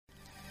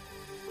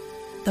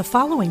The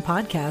following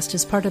podcast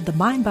is part of the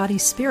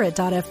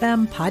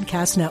MindBodySpirit.fm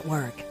podcast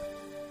network.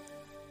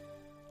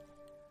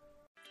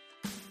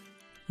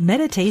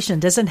 Meditation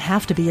doesn't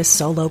have to be a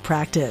solo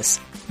practice.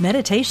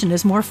 Meditation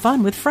is more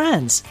fun with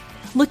friends.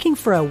 Looking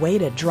for a way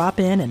to drop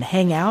in and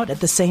hang out at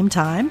the same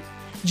time?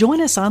 Join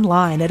us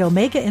online at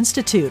Omega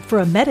Institute for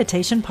a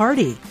meditation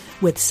party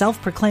with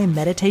self-proclaimed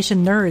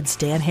meditation nerds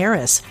Dan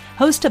Harris,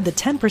 host of the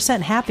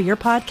 10% Happier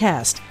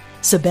podcast,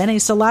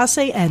 Sebene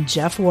Selassie, and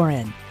Jeff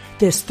Warren.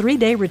 This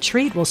 3-day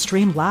retreat will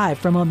stream live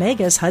from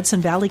Omega's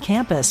Hudson Valley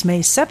campus May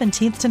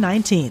 17th to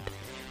 19th.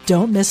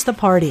 Don't miss the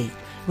party.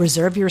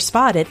 Reserve your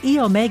spot at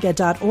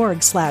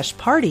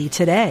eomega.org/party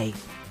today.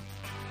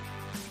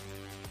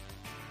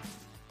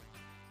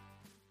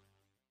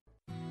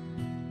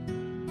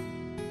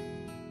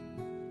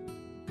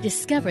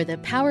 Discover the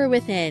power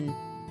within.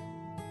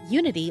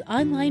 Unity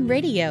Online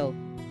Radio.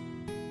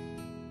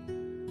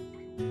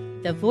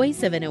 The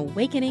voice of an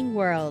awakening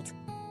world.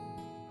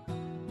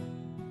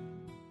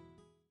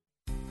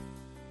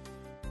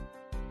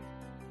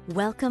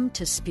 Welcome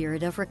to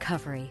Spirit of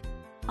Recovery,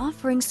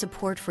 offering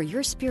support for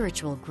your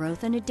spiritual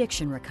growth and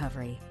addiction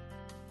recovery.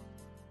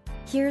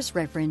 Here's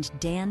Reverend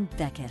Dan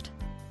Beckett.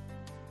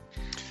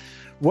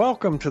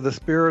 Welcome to the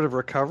Spirit of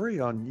Recovery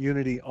on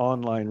Unity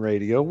Online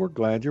Radio. We're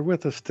glad you're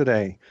with us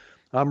today.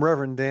 I'm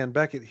Reverend Dan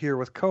Beckett here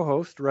with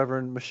co-host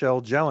Reverend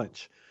Michelle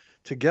Jellinch.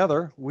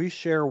 Together, we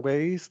share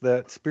ways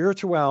that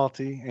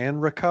spirituality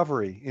and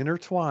recovery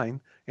intertwine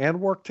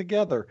and work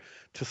together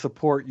to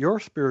support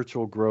your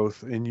spiritual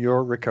growth in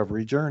your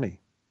recovery journey.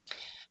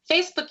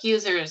 Facebook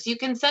users, you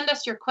can send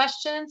us your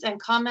questions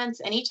and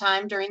comments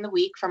anytime during the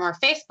week from our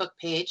Facebook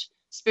page,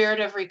 Spirit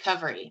of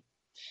Recovery.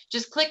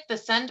 Just click the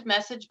send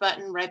message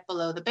button right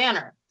below the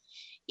banner.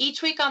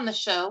 Each week on the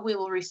show, we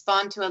will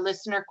respond to a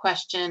listener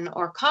question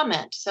or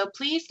comment, so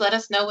please let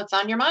us know what's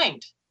on your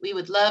mind. We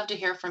would love to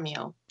hear from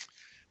you.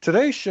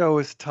 Today's show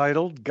is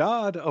titled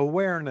God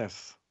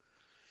Awareness.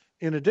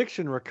 In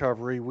addiction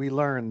recovery, we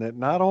learn that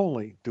not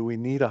only do we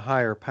need a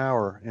higher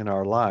power in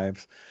our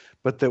lives,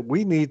 but that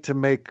we need to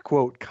make,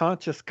 quote,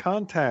 conscious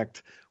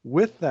contact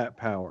with that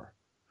power.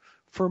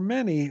 For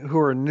many who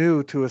are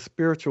new to a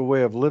spiritual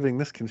way of living,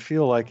 this can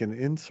feel like an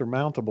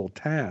insurmountable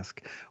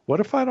task. What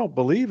if I don't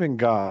believe in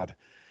God?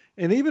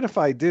 And even if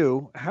I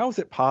do, how is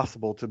it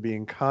possible to be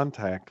in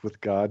contact with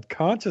God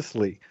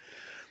consciously?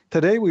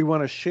 Today, we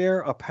want to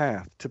share a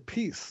path to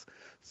peace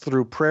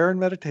through prayer and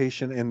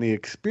meditation and the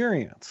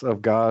experience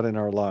of God in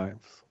our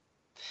lives.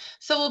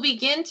 So we'll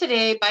begin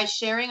today by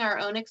sharing our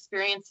own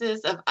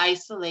experiences of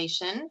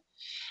isolation,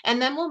 and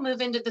then we'll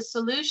move into the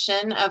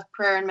solution of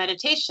prayer and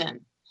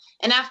meditation.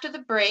 And after the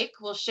break,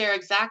 we'll share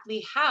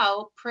exactly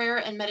how prayer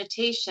and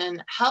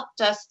meditation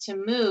helped us to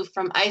move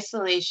from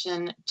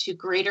isolation to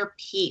greater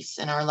peace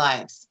in our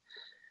lives.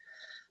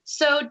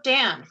 So,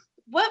 Dan,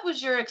 what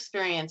was your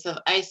experience of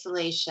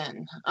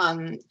isolation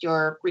on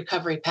your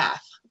recovery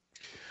path?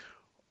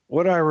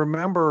 What I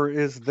remember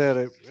is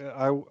that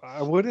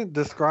I wouldn't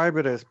describe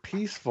it as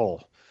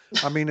peaceful.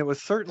 I mean, it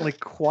was certainly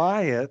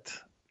quiet,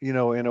 in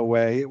a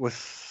way. It was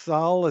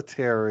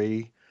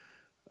solitary,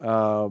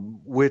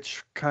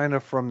 which kind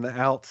of from the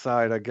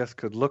outside, I guess,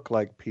 could look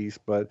like peace.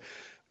 But,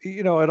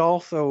 it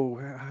also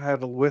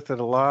had with it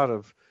a lot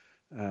of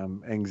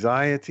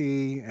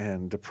anxiety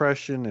and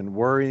depression and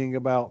worrying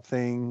about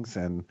things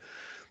and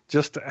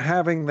just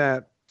having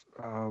that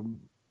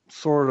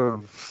sort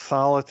of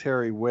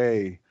solitary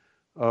way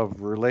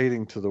of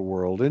relating to the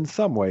world. In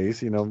some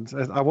ways,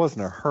 I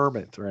wasn't a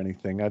hermit or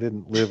anything. I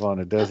didn't live on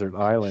a desert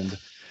island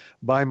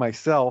by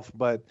myself,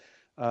 but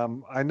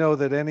I know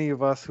that any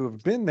of us who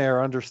have been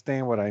there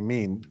understand what I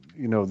mean,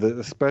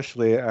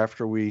 especially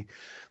after we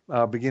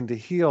begin to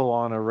heal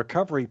on a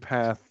recovery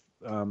path.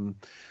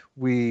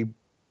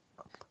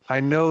 I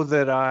know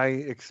that I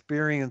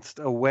experienced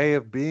a way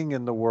of being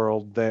in the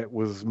world that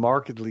was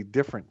markedly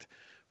different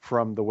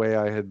from the way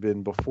I had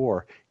been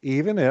before,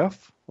 even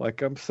if,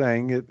 like I'm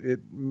saying,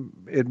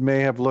 it may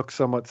have looked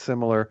somewhat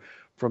similar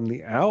from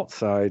the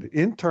outside.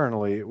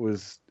 Internally, it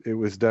was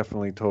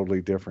definitely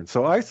totally different.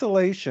 So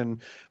isolation,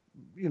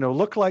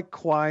 looked like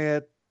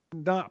quiet,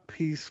 not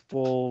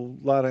peaceful,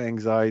 a lot of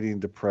anxiety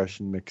and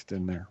depression mixed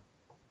in there.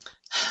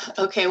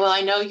 Okay, well,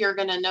 I know you're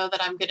going to know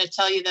that I'm going to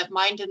tell you that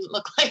mine didn't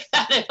look like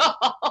that at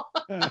all.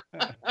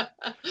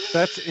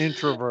 That's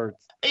introvert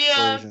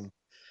version.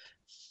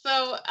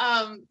 So,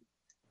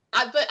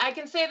 but I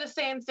can say the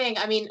same thing.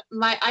 I mean,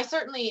 I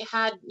certainly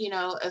had,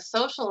 a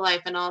social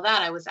life and all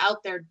that. I was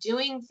out there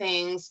doing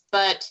things,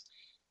 but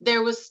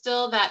there was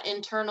still that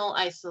internal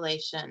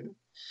isolation.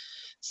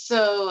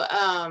 So,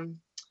 I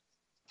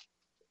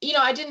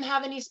didn't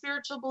have any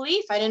spiritual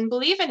belief. I didn't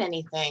believe in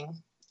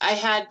anything. I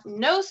had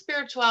no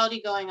spirituality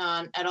going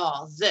on at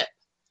all, zip.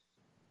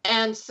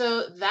 And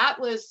so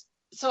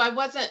I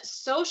wasn't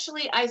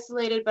socially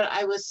isolated, but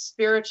I was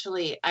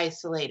spiritually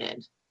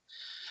isolated.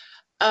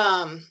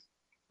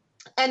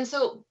 And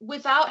so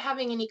without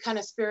having any kind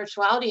of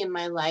spirituality in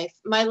my life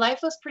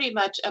was pretty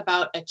much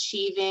about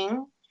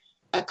achieving,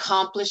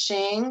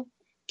 accomplishing,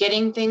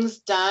 getting things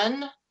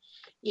done,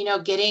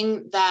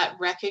 getting that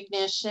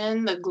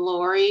recognition, the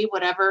glory,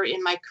 whatever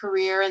in my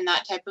career and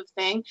that type of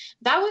thing.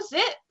 That was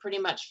it pretty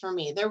much for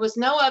me. There was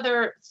no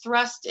other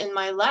thrust in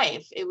my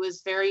life. It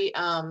was very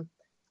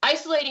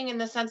isolating in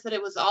the sense that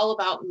it was all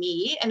about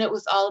me and it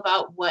was all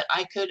about what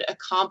I could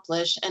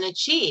accomplish and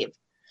achieve.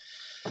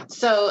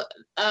 So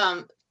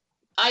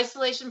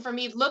isolation for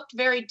me looked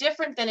very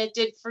different than it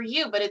did for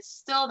you, but it's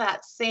still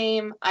that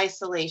same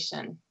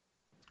isolation.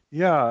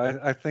 Yeah,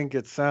 I think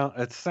it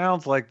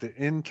sounds like the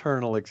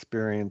internal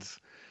experience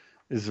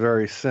is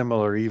very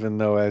similar, even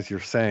though, as you're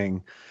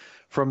saying,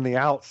 from the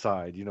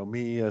outside,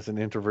 me as an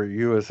introvert,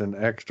 you as an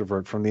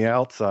extrovert, from the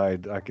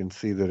outside, I can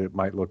see that it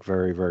might look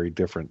very, very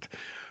different,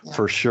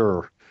 for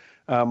sure.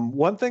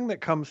 One thing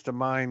that comes to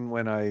mind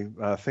when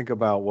I think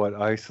about what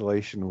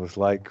isolation was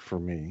like for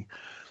me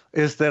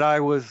is that I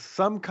was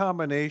some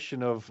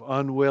combination of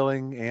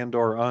unwilling and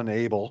or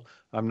unable.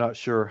 I'm not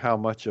sure how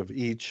much of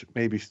each,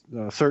 maybe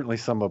certainly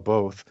some of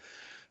both,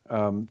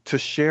 to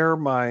share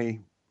my,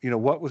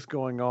 what was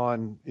going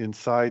on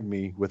inside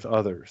me with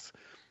others.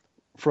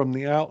 From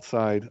the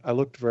outside, I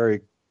looked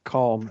very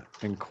calm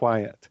and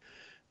quiet.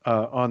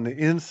 On the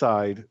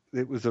inside,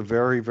 it was a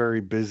very,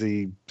 very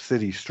busy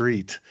city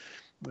street.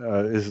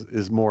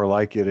 Is more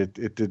like it.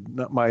 It did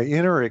not, my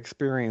inner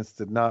experience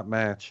did not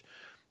match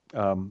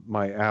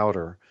my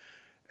outer.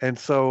 And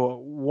so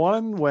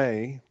one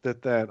way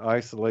that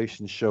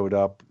isolation showed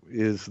up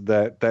is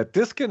that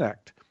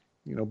disconnect,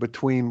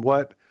 between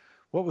what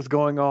was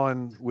going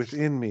on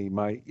within me,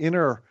 my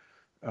inner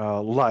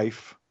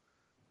life,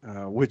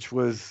 which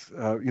was,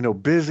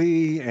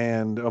 busy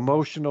and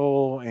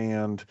emotional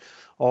and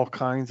all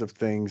kinds of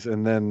things,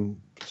 and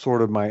then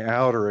sort of my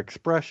outer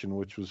expression,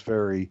 which was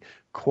very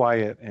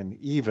quiet and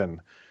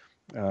even.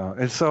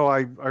 And so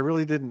I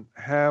really didn't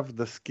have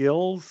the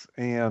skills,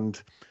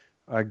 and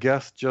I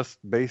guess just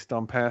based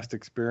on past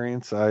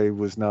experience, I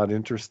was not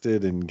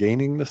interested in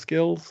gaining the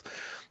skills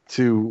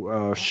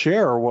to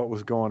share what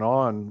was going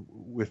on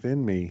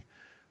within me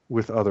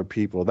with other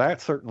people.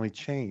 That certainly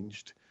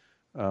changed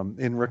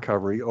in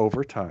recovery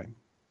over time.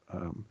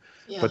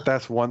 But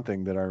that's one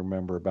thing that I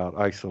remember about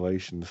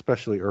isolation,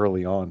 especially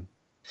early on.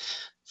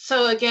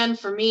 So again,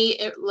 for me,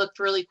 it looked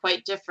really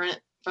quite different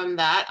from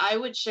that. I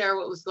would share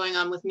what was going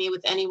on with me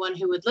with anyone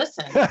who would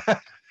listen,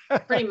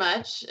 pretty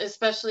much,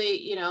 especially,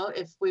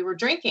 if we were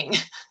drinking.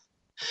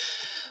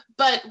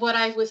 But what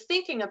I was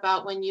thinking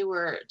about when you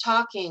were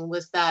talking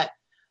was that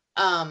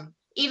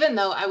even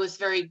though I was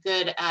very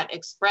good at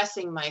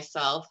expressing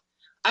myself,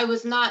 I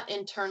was not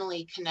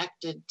internally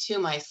connected to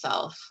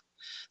myself.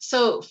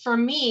 So for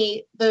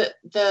me, the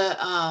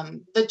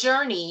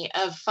journey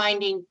of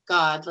finding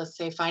God, let's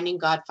say finding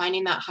God,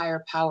 finding that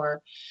higher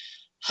power,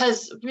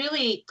 has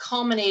really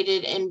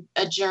culminated in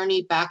a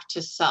journey back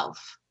to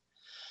self.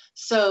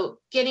 So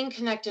getting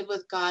connected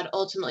with God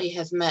ultimately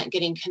has meant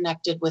getting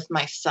connected with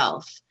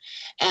myself.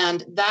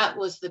 And that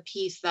was the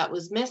piece that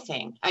was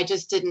missing. I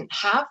just didn't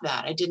have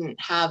that. I didn't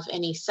have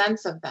any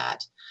sense of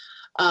that.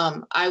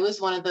 I was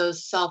one of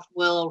those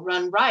self-will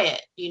run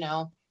riot,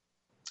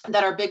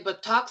 that our big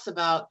book talks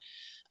about.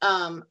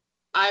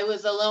 I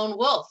was a lone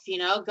wolf,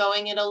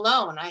 going it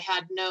alone. I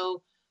had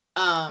no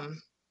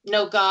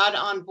God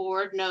on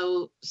board,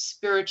 no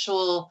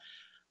spiritual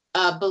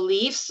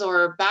beliefs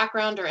or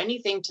background or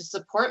anything to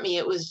support me.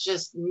 It was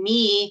just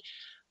me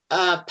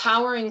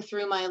powering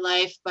through my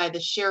life by the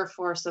sheer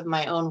force of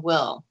my own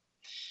will.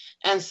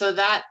 And so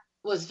that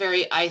was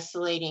very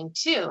isolating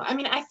too. I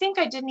mean, I think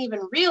I didn't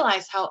even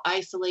realize how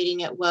isolating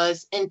it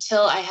was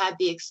until I had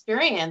the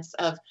experience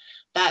of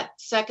that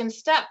second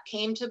step,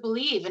 came to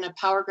believe in a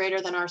power greater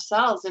than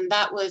ourselves. And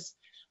that was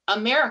a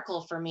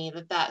miracle for me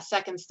that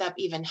second step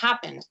even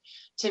happened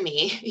to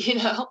me,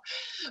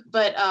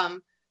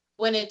 but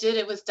when it did,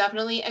 it was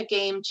definitely a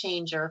game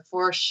changer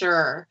for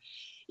sure.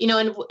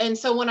 And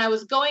so when I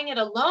was going it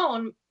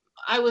alone,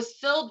 I was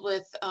filled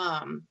with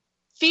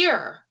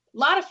fear, a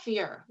lot of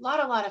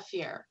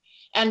fear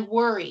and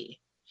worry,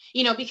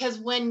 because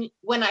when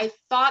I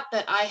thought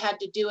that I had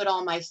to do it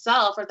all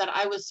myself, or that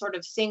I was sort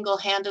of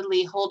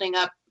single-handedly holding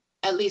up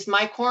at least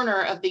my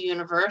corner of the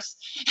universe,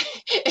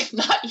 if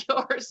not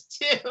yours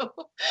too,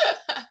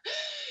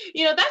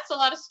 that's a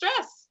lot of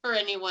stress for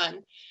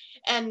anyone.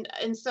 And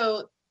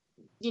so,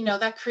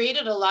 that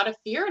created a lot of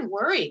fear and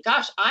worry.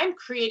 Gosh, I'm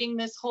creating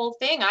this whole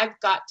thing. I've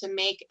got to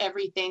make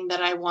everything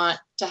that I want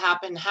to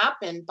happen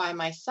by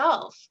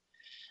myself.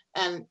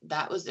 And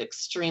that was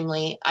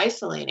extremely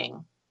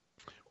isolating.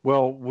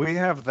 Well, we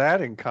have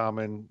that in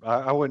common.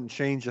 I wouldn't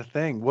change a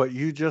thing. What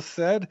you just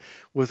said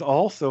was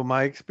also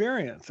my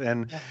experience.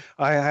 And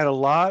I had a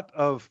lot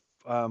of,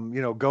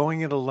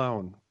 going it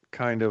alone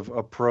kind of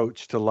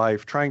approach to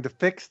life, trying to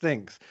fix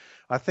things.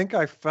 I think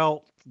I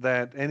felt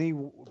that any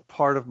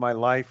part of my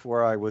life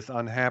where I was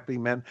unhappy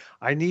meant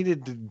I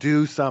needed to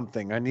do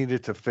something. I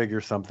needed to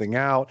figure something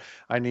out.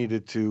 I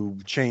needed to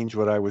change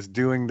what I was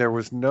doing. There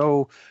was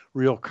no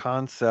real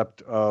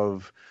concept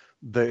of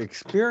the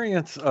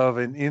experience of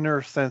an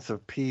inner sense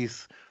of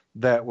peace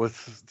that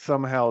was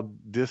somehow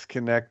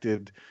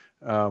disconnected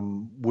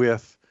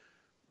with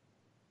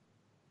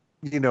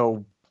you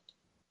know,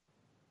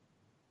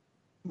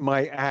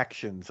 my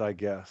actions, I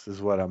guess,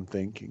 is what I'm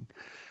thinking.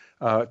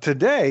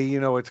 Today,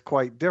 it's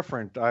quite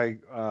different.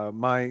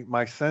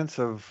 My sense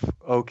of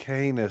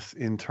okayness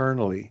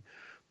internally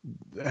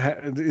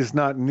is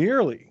not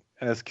nearly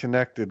as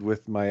connected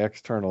with my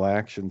external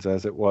actions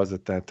as it was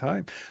at that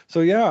time.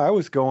 So yeah, I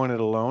was going it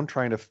alone,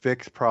 trying to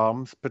fix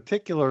problems,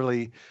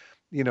 particularly,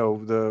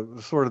 the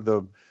sort of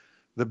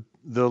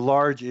the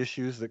large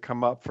issues that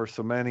come up for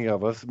so many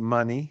of us,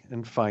 money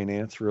and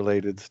finance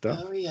related stuff.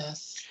 Oh,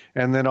 yes.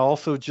 And then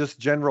also just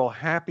general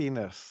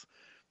happiness.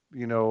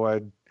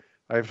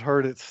 I've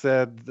heard it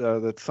said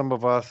that some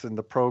of us in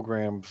the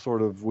program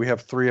we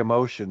have three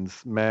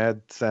emotions: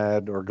 mad,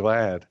 sad, or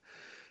glad.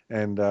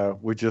 And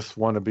we just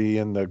want to be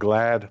in the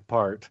glad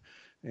part.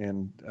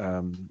 And,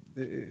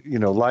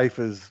 life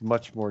is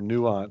much more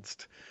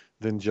nuanced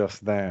than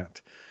just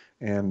that.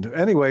 And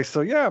anyway,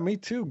 so yeah, me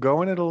too,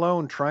 going it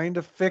alone, trying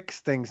to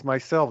fix things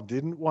myself.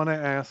 Didn't want to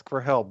ask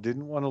for help,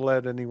 didn't want to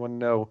let anyone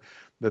know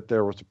that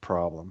there was a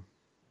problem.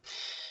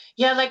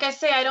 Yeah, like I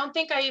say, I don't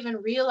think I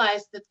even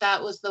realized that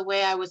that was the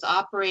way I was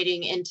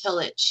operating until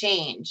it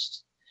changed.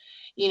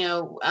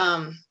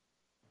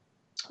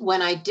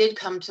 When I did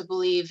come to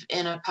believe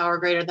in a power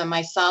greater than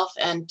myself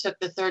and took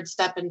the third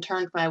step and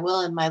turned my will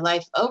and my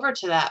life over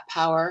to that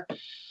power,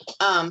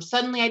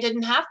 suddenly I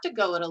didn't have to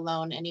go it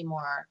alone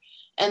anymore.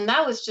 And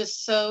that was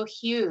just so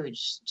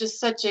huge, just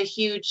such a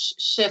huge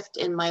shift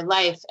in my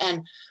life.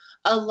 And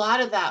a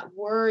lot of that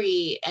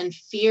worry and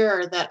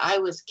fear that I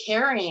was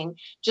carrying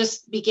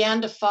just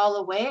began to fall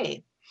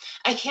away.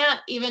 I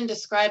can't even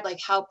describe like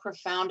how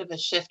profound of a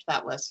shift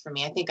that was for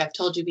me. I think I've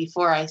told you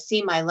before, I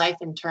see my life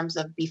in terms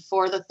of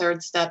before the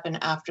third step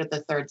and after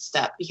the third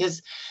step,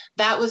 because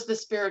that was the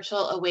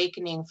spiritual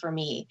awakening for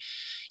me.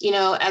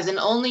 As an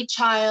only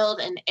child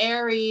and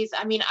Aries,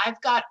 I mean, I've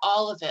got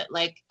all of it.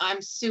 Like,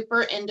 I'm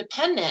super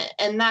independent,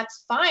 and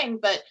that's fine.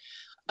 But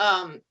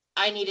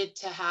I needed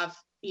to have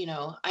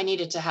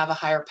a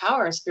higher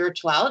power, a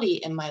spirituality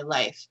in my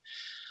life.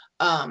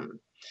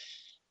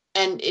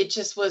 And it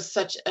just was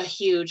such a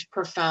huge,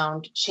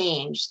 profound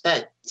change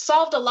that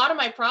solved a lot of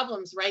my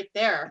problems right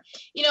there.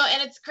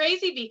 And it's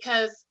crazy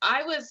because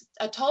I was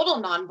a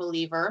total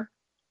non-believer,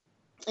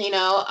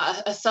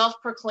 a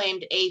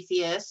self-proclaimed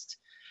atheist.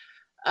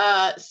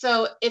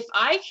 So if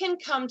I can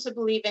come to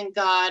believe in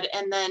God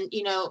and then,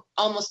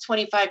 almost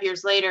 25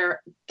 years later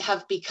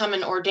have become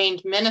an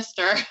ordained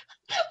minister,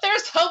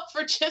 there's hope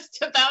for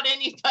just about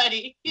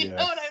anybody. You know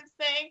what I'm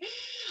saying?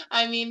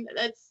 I mean,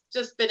 that's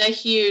just been a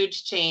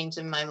huge change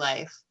in my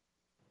life.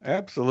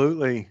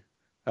 Absolutely.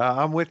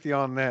 I'm with you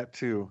on that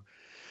too.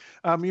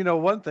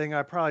 One thing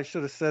I probably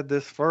should have said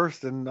this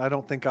first, and I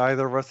don't think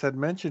either of us had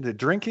mentioned it: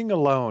 drinking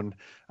alone.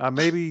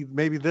 Maybe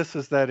this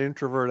is that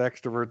introvert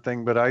extrovert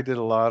thing, but I did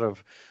a lot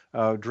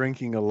of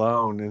drinking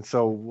alone. And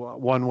so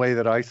one way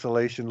that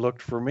isolation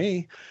looked for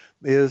me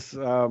is,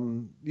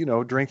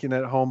 drinking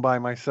at home by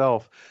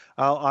myself.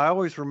 I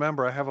always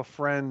remember I have a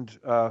friend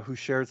who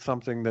shared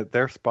something that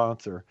their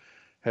sponsor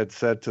had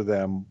said to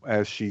them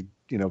as she,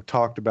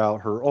 talked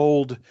about her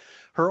old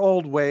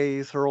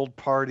ways, her old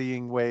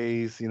partying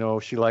ways.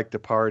 She liked to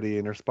party,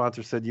 and her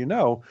sponsor said,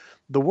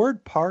 the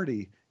word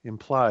party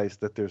implies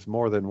that there's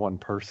more than one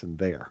person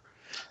there.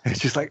 And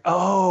she's like,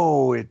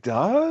 oh, it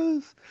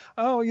does?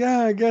 Oh, yeah,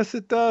 I guess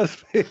it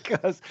does,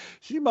 because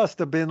she must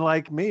have been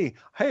like me.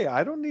 Hey,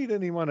 I don't need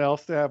anyone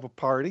else to have a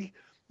party.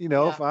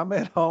 If I'm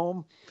at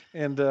home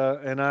and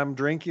I'm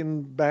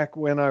drinking back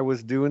when I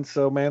was doing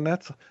so, man,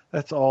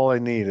 that's all I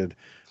needed.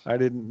 I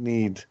didn't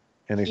need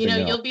anything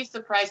else. You'll be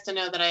surprised to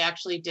know that I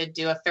actually did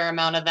do a fair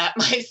amount of that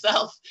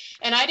myself.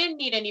 And I didn't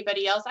need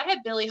anybody else. I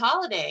had Billie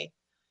Holiday.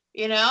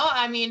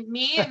 I mean,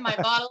 me and my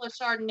bottle of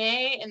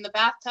Chardonnay in the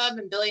bathtub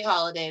and Billie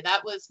Holiday.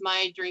 That was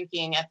my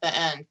drinking at the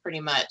end,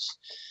 pretty much.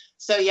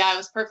 So yeah, I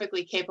was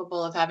perfectly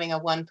capable of having a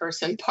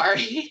one-person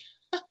party.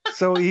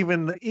 So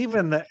even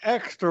the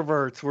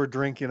extroverts were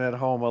drinking at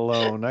home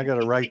alone. I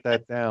got to write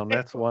that down.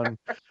 That's one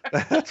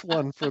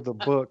for the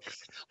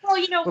books.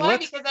 Well, why?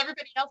 Because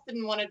everybody else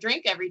didn't want to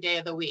drink every day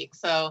of the week.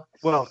 So.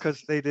 Well,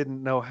 because they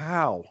didn't know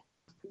how.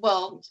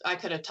 Well, I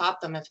could have taught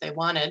them if they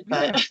wanted,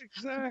 but.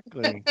 Yeah,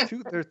 exactly.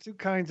 There's two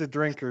kinds of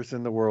drinkers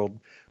in the world: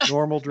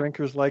 normal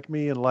drinkers like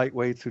me and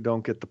lightweights who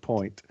don't get the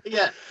point.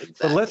 Yeah,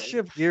 exactly. So let's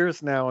shift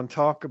gears now and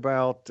talk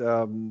about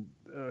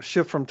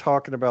shift from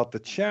talking about the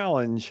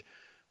challenge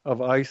of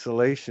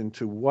isolation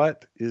to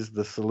what is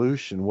the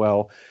solution.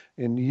 Well,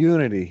 in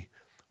Unity,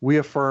 we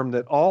affirm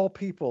that all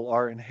people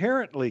are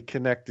inherently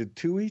connected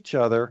to each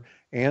other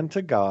and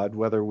to God,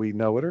 whether we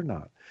know it or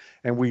not.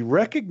 And we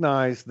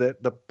recognize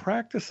that the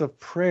practice of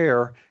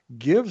prayer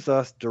gives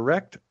us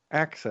direct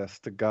access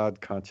to God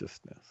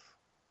consciousness.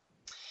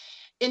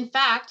 In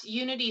fact,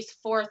 Unity's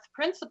fourth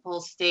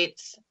principle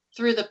states,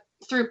 through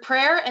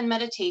prayer and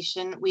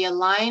meditation, we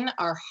align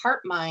our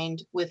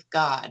heart-mind with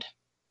God.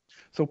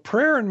 So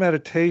prayer and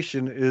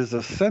meditation is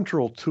a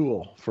central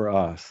tool for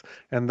us,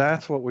 and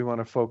that's what we want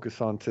to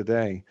focus on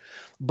today.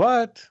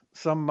 But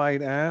some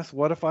might ask,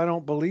 what if I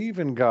don't believe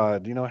in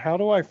God? How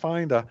do I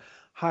find a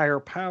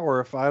higher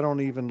power if I don't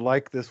even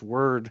like this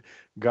word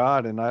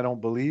God and I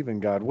don't believe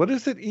in God? What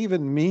does it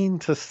even mean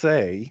to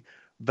say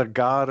the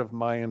God of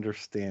my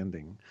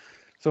understanding?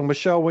 So,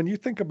 Michelle, when you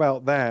think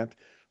about that,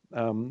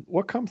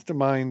 what comes to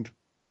mind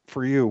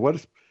for you? What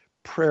does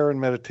prayer and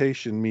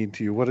meditation mean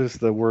to you? What does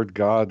the word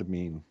God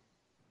mean?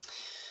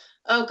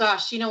 Oh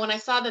gosh, when I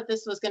saw that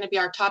this was going to be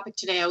our topic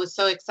today, I was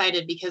so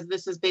excited because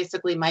this is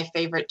basically my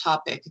favorite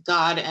topic,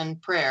 God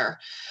and prayer.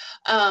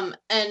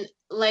 And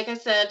like I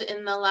said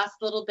in the last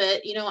little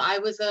bit, I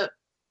was a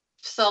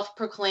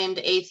self-proclaimed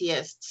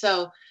atheist.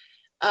 So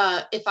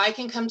if I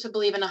can come to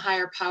believe in a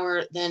higher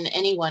power, then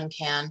anyone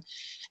can.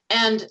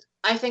 And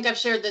I think I've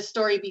shared this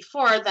story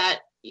before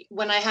that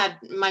when I had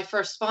my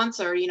first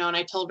sponsor, and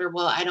I told her,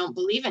 well, I don't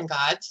believe in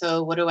God,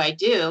 so what do I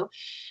do?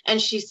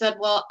 And she said,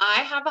 well,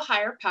 I have a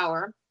higher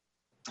power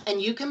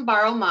and you can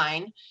borrow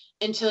mine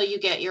until you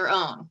get your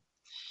own.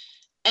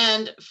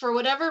 And for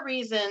whatever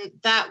reason,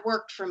 that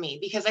worked for me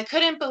because I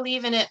couldn't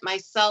believe in it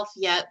myself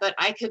yet, but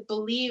I could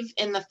believe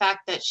in the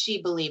fact that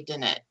she believed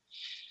in it.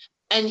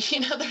 And,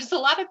 there's a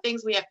lot of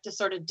things we have to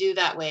sort of do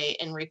that way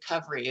in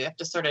recovery. We have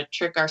to sort of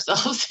trick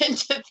ourselves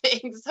into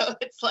things. So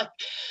it's like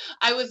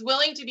I was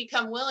willing to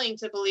become willing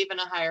to believe in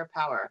a higher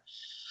power.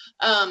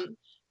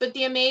 But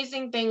the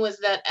amazing thing was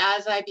that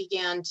as I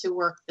began to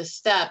work the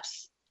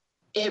steps,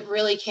 it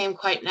really came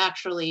quite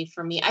naturally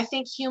for me. I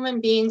think human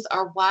beings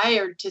are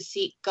wired to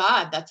seek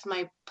God. That's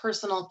my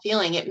personal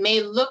feeling. It may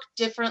look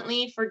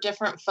differently for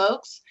different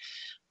folks,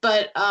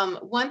 but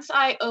once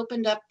I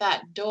opened up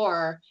that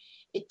door,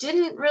 it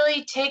didn't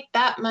really take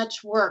that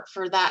much work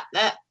for that.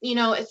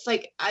 It's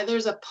like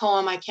there's a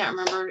poem, I can't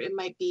remember. It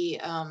might be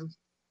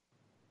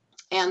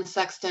Anne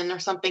Sexton or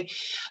something.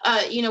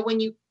 When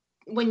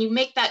you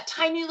make that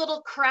tiny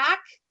little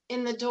crack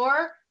in the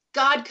door,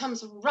 God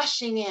comes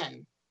rushing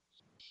in.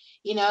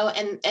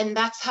 And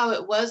that's how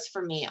it was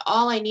for me.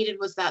 All I needed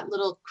was that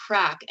little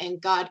crack and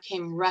God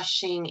came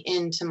rushing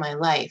into my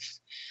life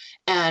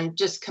and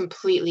just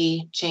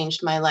completely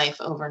changed my life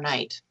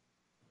overnight.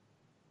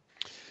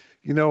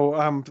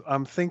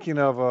 I'm thinking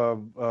of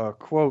a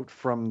quote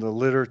from the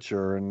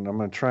literature, and I'm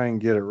going to try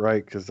and get it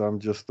right because I'm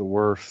just the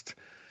worst.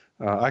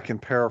 I can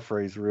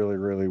paraphrase really,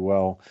 really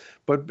well,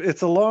 but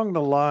it's along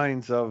the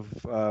lines of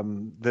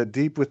that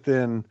deep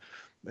within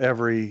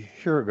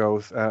here it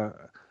goes.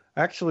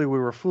 Actually, we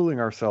were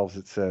fooling ourselves,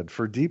 it said,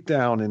 for deep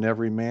down in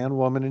every man,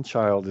 woman, and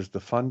child is the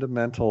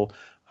fundamental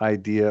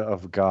idea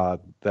of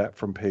God, that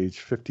from page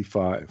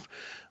 55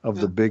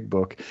 of the big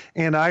book.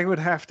 And I would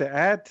have to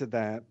add to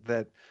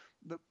that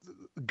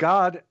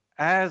God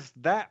as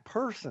that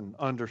person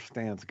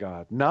understands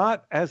God,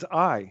 not as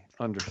I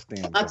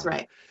understand That's God.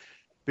 right.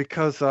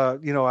 Because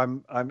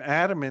I'm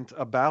adamant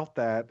about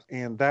that,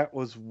 and that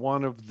was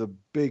one of the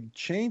big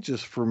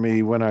changes for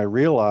me when I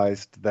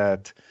realized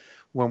that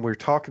when we're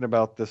talking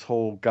about this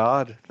whole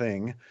God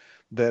thing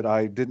that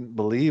I didn't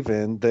believe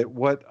in, that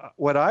what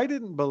I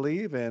didn't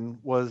believe in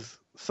was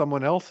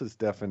someone else's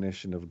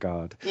definition of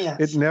God.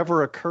 Yes. It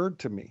never occurred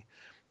to me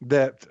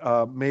that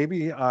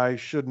maybe I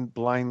shouldn't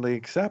blindly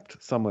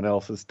accept someone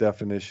else's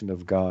definition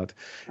of God.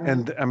 Mm-hmm.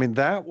 And I mean,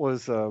 that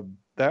was a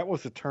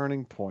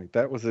turning point.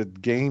 That was a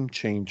game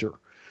changer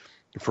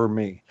for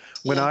me.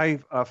 When I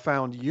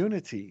found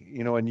unity,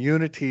 and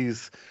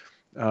unity's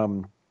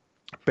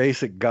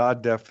basic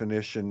God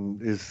definition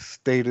is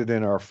stated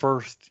in our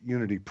first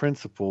unity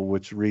principle,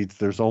 which reads,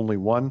 there's only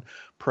one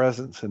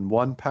presence and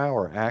one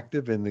power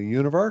active in the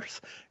universe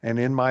and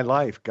in my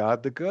life,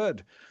 God the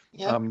good,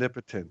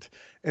 omnipotent.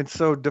 And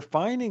so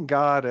defining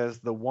God as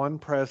the one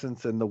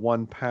presence and the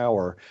one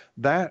power,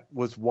 that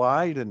was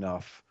wide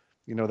enough,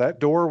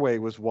 that doorway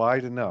was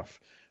wide enough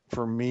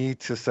for me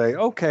to say,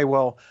 okay,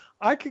 well,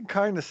 I can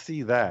kind of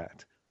see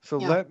that. So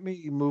let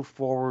me move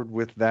forward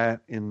with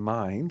that in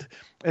mind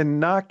and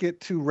not get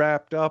too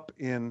wrapped up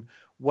in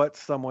what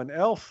someone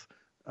else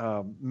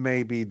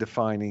may be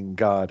defining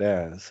God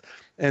as.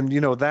 And,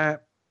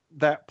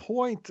 that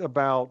point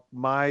about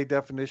my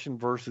definition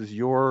versus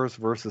yours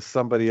versus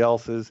somebody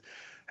else's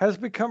has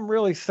become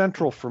really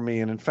central for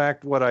me. And in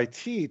fact, what I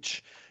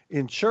teach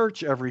in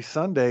church every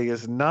Sunday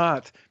is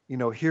not,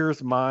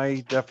 here's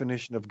my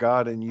definition of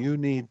God and you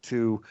need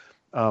to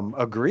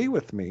agree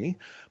with me,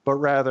 but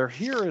rather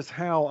here is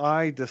how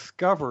I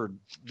discovered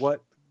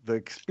what the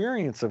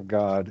experience of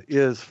God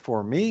is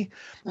for me.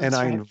 That's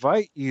right. I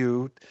invite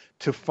you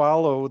to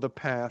follow the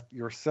path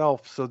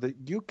yourself so that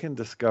you can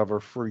discover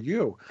for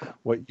you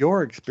what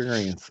your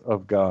experience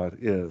of God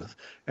is.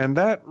 And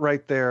that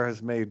right there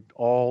has made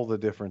all the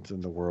difference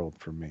in the world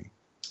for me.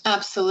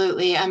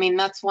 Absolutely. I mean,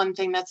 that's one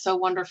thing that's so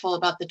wonderful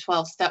about the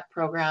 12-step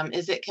program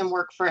is it can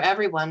work for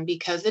everyone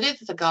because it is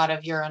the God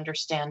of your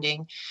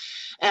understanding.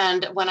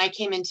 And when I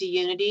came into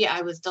Unity,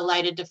 I was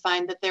delighted to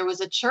find that there was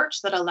a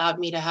church that allowed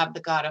me to have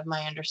the God of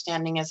my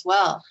understanding as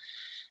well.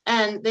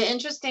 And the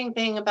interesting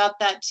thing about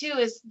that too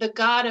is the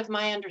God of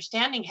my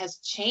understanding has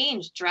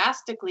changed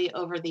drastically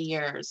over the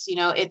years.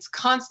 It's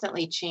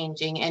constantly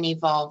changing and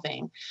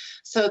evolving.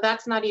 So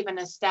that's not even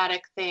a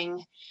static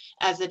thing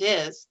as it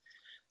is.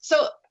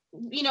 So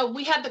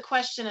we had the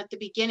question at the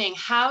beginning,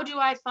 how do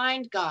I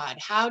find God?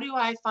 How do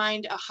I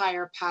find a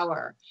higher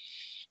power?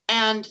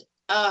 And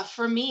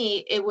for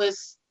me, it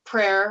was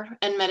prayer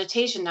and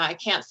meditation. Now, I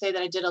can't say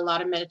that I did a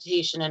lot of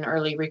meditation in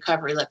early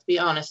recovery, let's be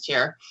honest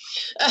here.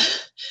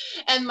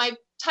 And my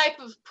type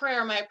of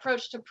prayer, my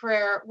approach to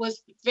prayer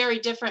was very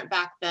different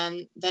back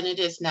then than it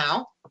is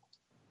now.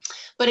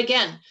 But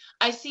again,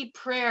 I see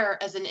prayer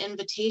as an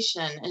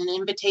invitation. And an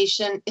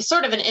invitation is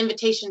sort of an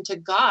invitation to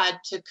God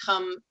to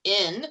come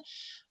in,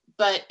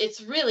 but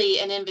it's really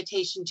an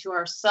invitation to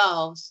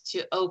ourselves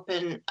to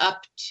open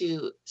up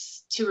to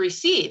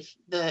receive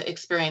the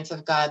experience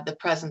of God, the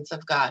presence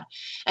of God.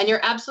 And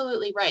you're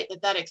absolutely right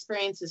that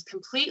experience is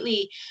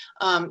completely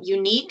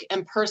unique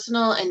and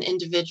personal and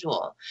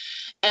individual.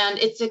 And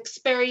it's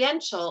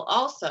experiential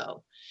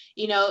also.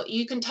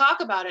 You can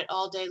talk about it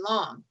all day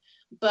long,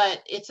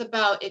 but it's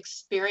about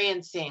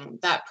experiencing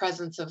that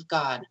presence of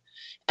God.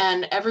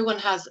 And everyone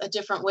has a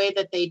different way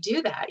that they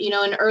do that.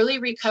 In early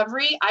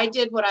recovery, I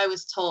did what I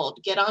was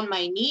told: get on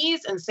my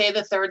knees and say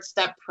the third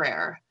step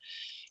prayer,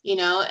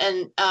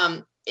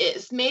 and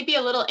it's maybe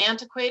a little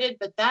antiquated,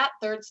 but that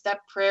third step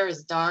prayer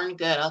is darn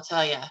good. I'll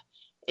tell you,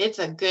 it's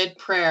a good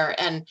prayer.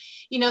 And,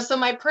 so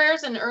my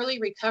prayers in early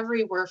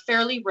recovery were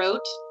fairly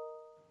rote,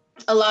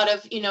 a lot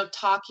of,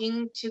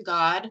 talking to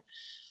God.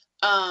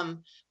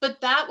 But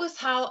that was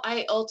how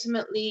I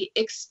ultimately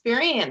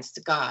experienced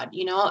God.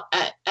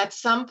 At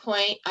some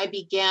point I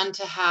began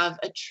to have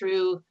a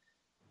true,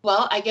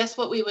 well, I guess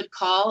what we would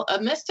call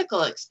a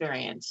mystical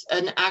experience,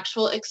 an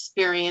actual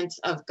experience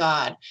of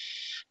God.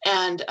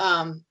 And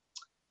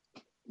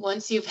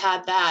once you've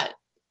had that,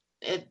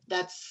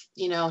 that's,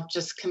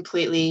 just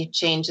completely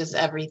changes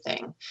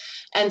everything.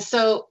 And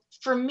so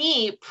for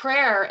me,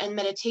 prayer and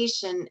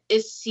meditation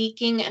is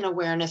seeking an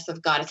awareness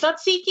of God. It's not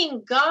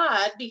seeking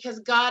God because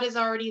God is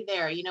already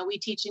there. We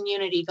teach in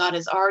Unity, God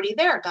is already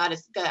there.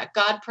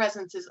 God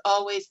presence is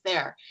always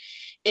there.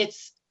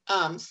 It's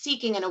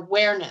seeking an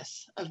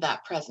awareness of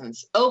that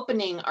presence,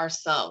 opening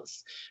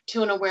ourselves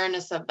to an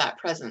awareness of that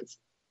presence.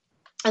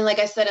 And like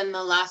I said in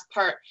the last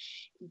part,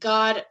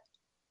 God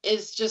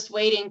is just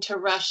waiting to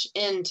rush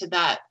into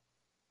that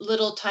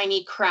little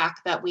tiny crack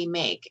that we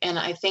make. And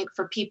I think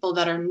for people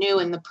that are new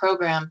in the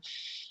program,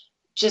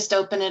 just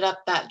open it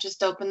up,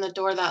 just open the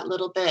door that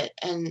little bit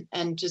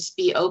and just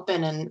be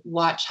open and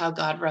watch how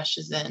God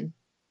rushes in.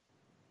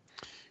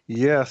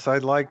 Yes, I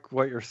like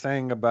what you're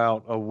saying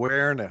about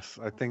awareness.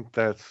 I think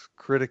that's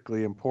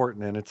critically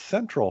important, and it's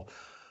central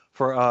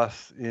for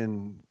us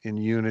in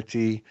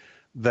Unity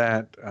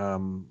that,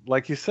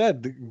 like you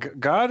said,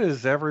 God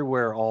is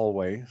everywhere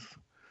always.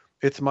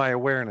 It's my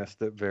awareness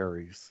that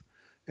varies.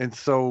 And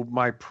so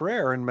my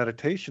prayer and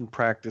meditation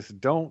practice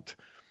don't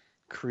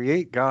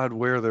create God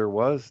where there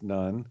was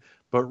none,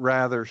 but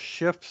rather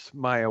shifts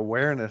my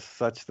awareness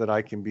such that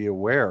I can be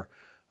aware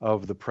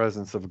of the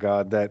presence of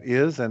God that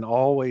is and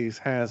always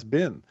has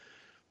been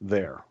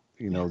there.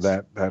 Yes.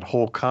 that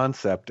whole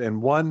concept.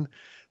 And one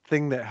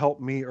thing that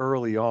helped me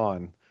early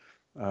on,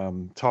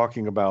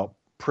 talking about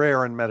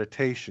prayer and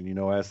meditation,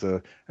 as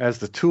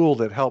the tool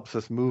that helps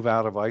us move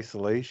out of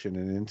isolation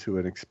and into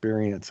an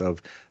experience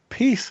of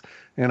peace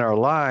in our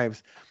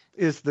lives,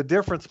 is the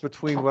difference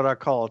between what I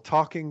call a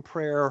talking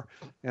prayer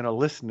and a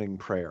listening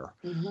prayer.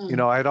 Mm-hmm.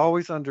 I'd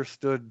always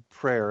understood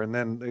prayer, and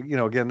then,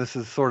 again, this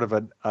is sort of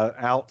an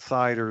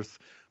outsider's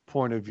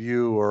point of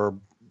view, or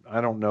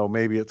I don't know,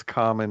 maybe it's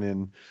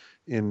common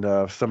in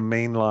some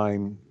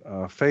mainline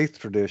faith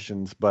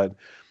traditions, but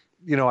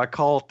I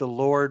call it the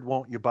Lord,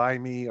 won't you buy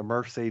me a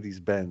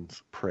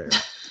Mercedes-Benz prayer.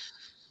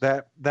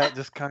 that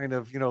just kind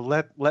of,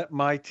 let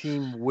my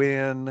team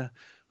win.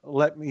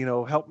 Let me,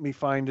 help me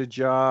find a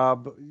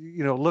job,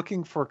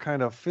 looking for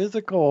kind of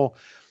physical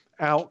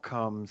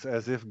outcomes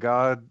as if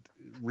God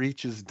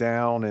reaches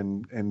down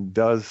and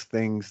does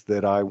things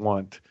that I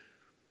want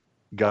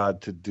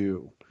God to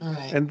do.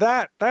 Right. And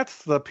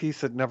that's the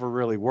piece that never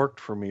really worked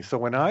for me. So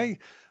when I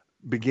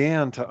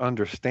began to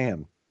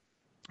understand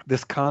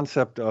this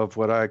concept of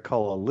what I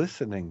call a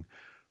listening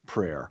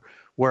prayer,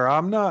 where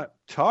I'm not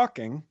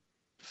talking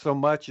so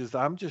much as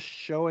I'm just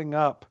showing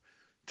up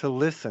to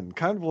listen,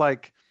 kind of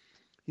like,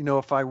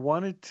 if I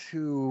wanted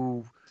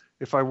to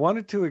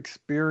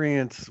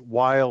experience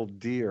wild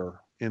deer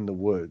in the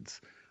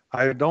woods,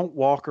 I don't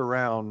walk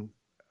around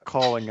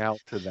calling out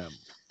to them,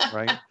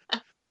 right?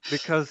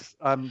 Because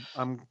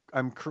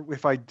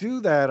if I do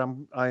that,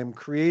 I'm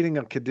creating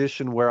a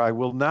condition where I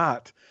will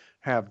not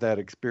have that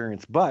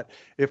experience. But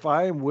if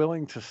I am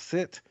willing to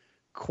sit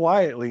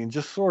quietly and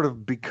just sort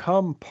of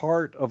become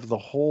part of the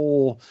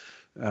whole,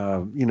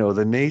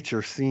 the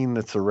nature scene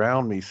that's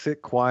around me,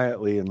 sit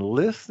quietly and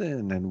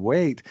listen and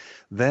wait,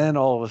 then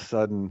all of a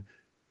sudden,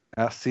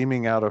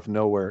 seeming out of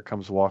nowhere, it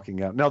comes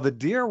walking out. Now, the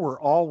deer were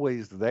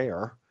always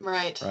there.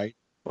 Right.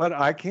 But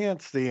I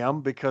can't see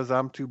them because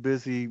I'm too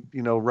busy,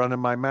 running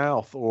my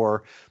mouth,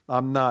 or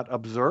I'm not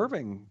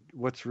observing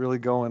what's really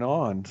going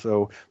on.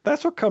 So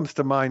that's what comes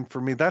to mind for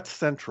me. That's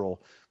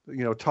central,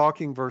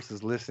 talking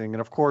versus listening.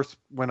 And of course,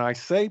 when I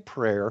say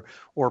prayer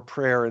or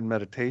prayer and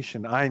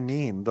meditation, I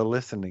mean the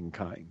listening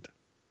kind.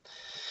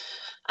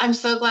 I'm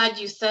so glad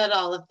you said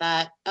all of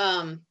that.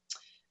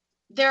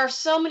 There are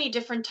so many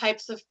different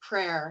types of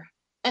prayer.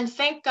 And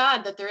thank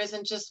God that there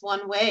isn't just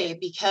one way,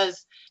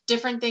 because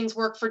different things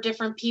work for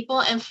different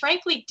people. And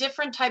frankly,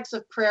 different types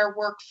of prayer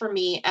work for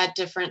me at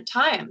different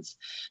times.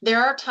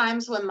 There are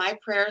times when my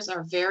prayers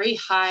are very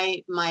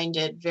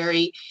high-minded,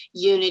 very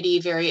unity,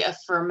 very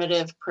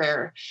affirmative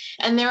prayer.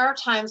 And there are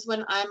times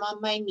when I'm on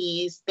my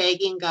knees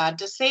begging God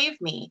to save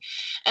me.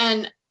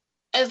 And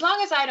as long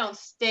as I don't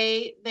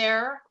stay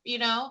there,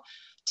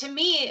 to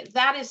me,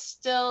 that is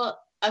still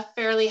a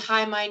fairly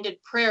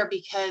high-minded prayer,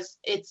 because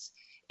it's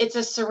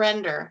a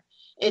surrender.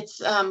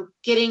 It's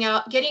getting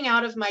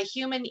out of my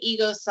human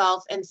ego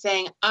self and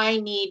saying, I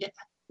need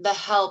the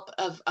help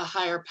of a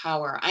higher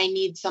power. I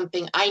need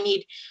something. I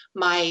need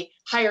my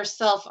higher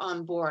self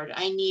on board.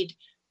 I need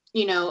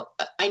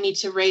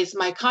to raise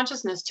my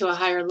consciousness to a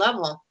higher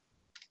level.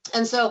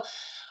 And so,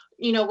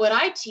 what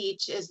I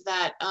teach is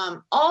that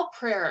all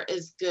prayer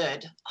is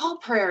good. All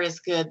prayer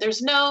is good.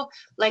 There's no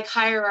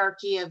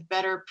hierarchy of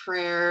better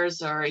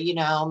prayers, or,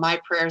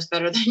 my prayer is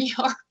better than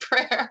your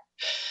prayer.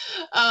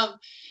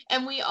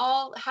 And we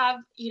all have,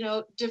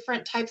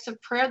 different types of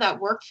prayer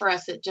that work for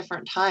us at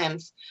different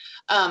times.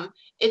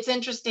 It's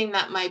interesting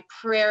that my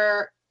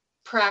prayer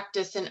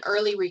practice in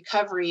early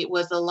recovery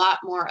was a lot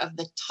more of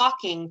the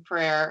talking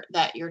prayer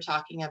that you're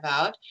talking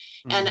about.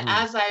 And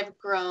as I've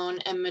grown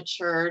and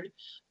matured,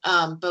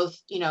 both,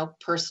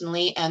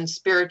 personally and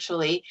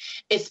spiritually,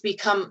 it's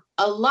become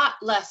a lot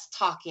less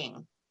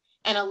talking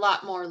and a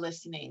lot more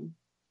listening.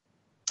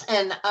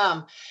 And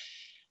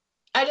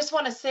I just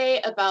want to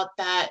say about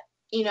that,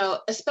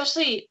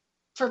 especially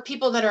for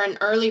people that are in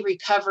early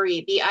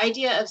recovery, the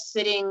idea of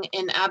sitting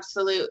in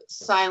absolute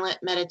silent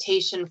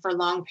meditation for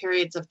long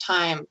periods of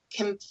time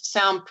can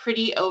sound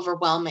pretty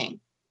overwhelming,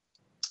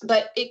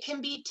 but it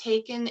can be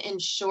taken in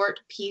short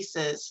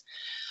pieces.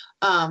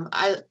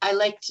 I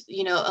liked,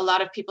 a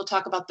lot of people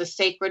talk about the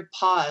sacred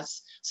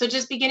pause. So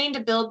just beginning to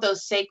build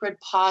those sacred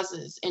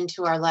pauses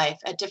into our life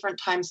at different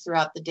times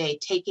throughout the day,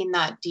 taking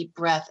that deep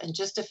breath and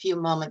just a few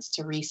moments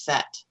to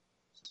reset.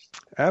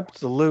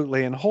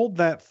 Absolutely. And hold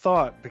that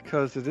thought,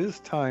 because it is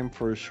time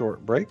for a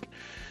short break.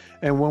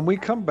 And when we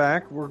come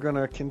back, we're going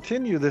to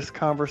continue this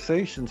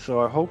conversation. So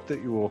I hope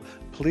that you will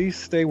please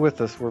stay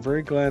with us. We're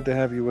very glad to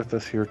have you with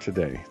us here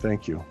today.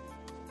 Thank you.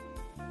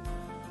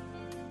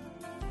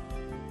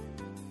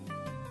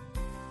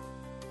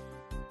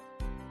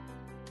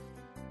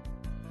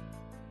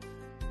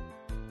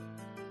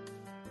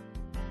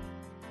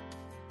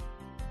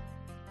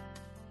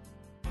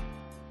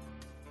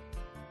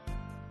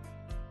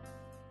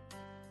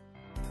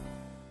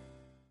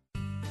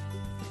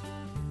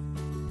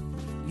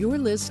 You're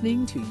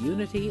listening to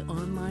Unity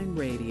Online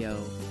Radio,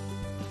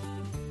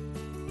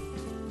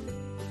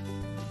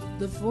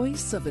 the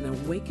voice of an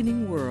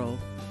awakening world.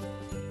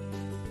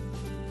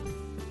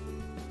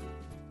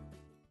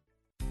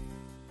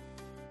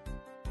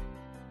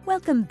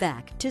 Welcome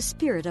back to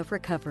Spirit of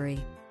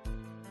Recovery.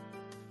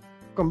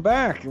 Welcome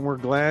back, and we're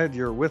glad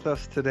you're with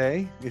us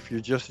today. If you're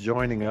just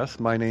joining us,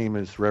 my name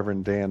is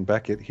Reverend Dan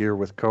Beckett, here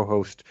with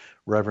co-host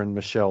Reverend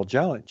Michelle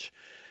Jellich.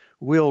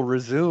 We'll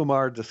resume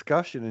our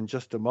discussion in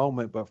just a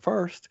moment, but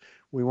first,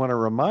 we want to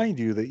remind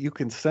you that you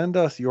can send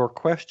us your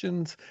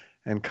questions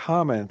and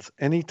comments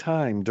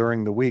anytime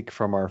during the week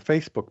from our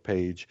Facebook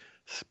page,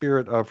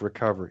 Spirit of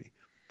Recovery.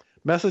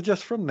 Message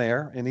us from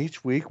there, and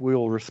each week we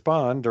will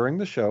respond during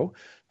the show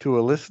to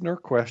a listener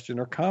question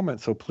or comment,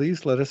 so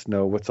please let us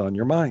know what's on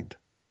your mind.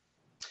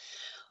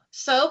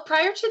 So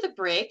prior to the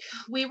break,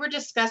 we were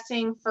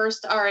discussing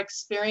first our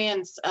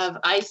experience of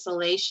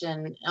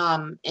isolation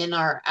in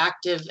our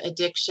active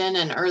addiction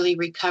and early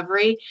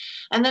recovery.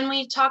 And then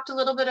we talked a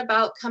little bit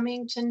about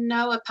coming to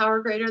know a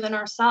power greater than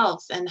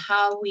ourselves and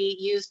how we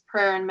use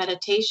prayer and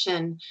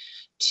meditation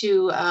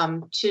to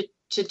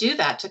do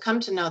that, to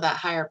come to know that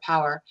higher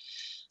power.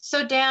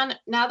 So Dan,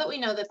 now that we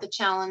know that the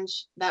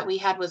challenge that we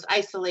had was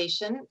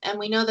isolation, and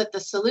we know that the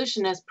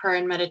solution is prayer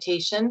and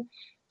meditation,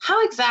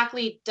 how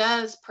exactly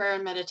does prayer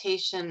and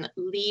meditation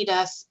lead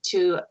us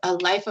to a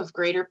life of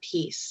greater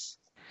peace?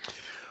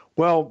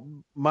 Well,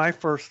 my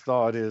first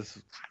thought is,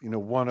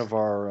 one of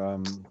our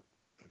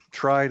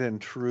tried and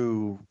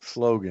true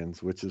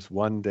slogans, which is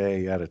one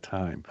day at a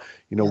time,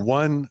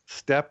 one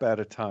step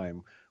at a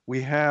time.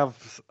 We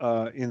have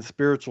in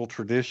spiritual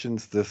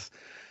traditions this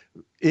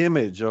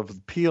image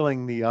of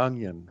peeling the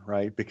onion,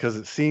 right? Because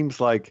it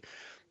seems like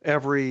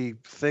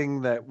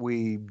everything that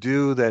we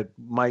do that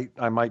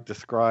I might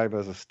describe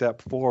as a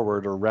step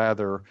forward, or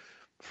rather,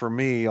 for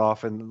me,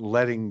 often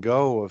letting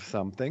go of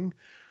something,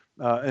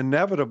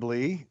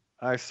 inevitably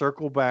I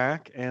circle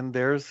back and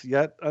there's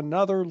yet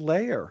another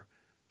layer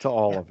to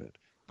all of it.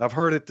 I've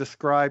heard it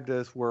described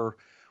as we're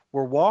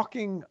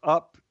walking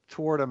up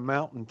toward a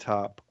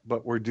mountaintop,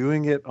 but we're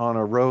doing it on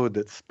a road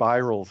that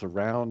spirals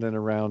around and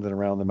around and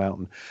around the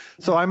mountain.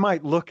 So I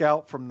might look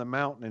out from the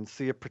mountain and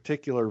see a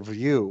particular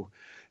view,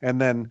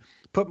 and then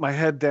put my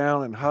head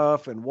down and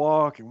huff and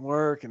walk and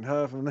work and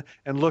huff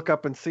and look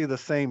up and see the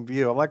same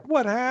view. I'm like,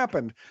 what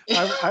happened?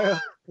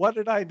 What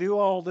did I do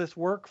all this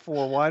work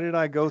for? Why did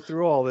I go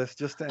through all this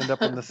just to end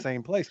up in the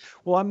same place?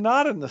 Well, I'm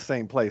not in the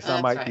same place.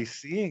 I might be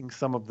seeing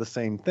some of the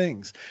same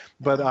things,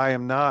 but I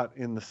am not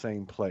in the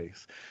same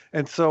place.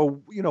 And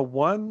so,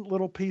 one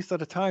little piece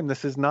at a time.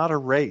 This is not a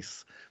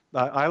race.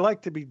 I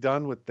like to be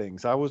done with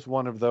things. I was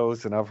one of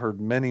those, and I've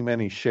heard many,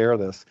 many share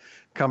this,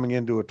 coming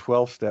into a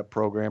 12-step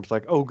program. It's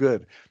like, oh,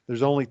 good,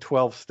 there's only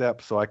 12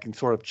 steps, so I can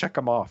sort of check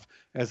them off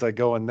as I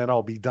go, and then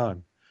I'll be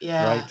done.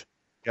 Yeah. Right?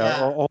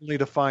 Yeah. Only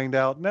to find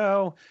out,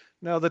 no,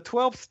 the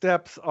 12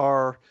 steps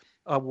are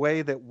a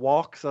way that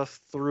walks us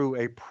through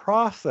a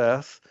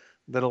process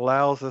that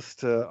allows us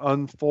to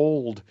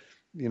unfold,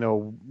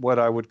 what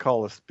I would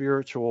call a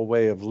spiritual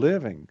way of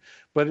living.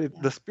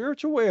 But the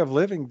spiritual way of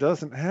living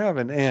doesn't have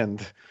an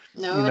end.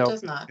 No, it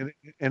does not.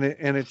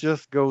 And it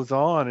just goes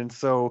on. And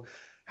so,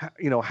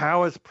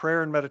 how has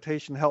prayer and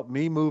meditation helped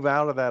me move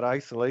out of that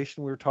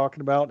isolation we were talking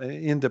about and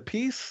into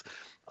peace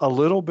a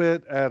little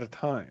bit at a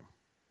time?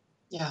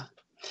 Yeah.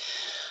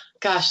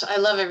 Gosh, I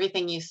love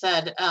everything you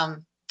said.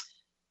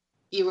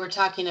 You were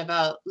talking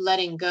about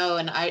letting go,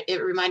 and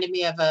it reminded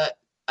me of a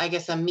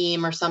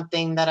meme or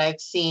something that I've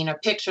seen, a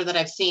picture that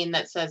I've seen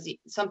that says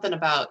something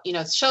about,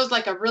 it shows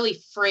like a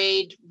really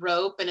frayed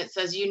rope, and it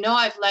says,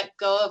 I've let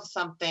go of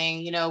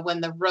something, when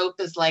the rope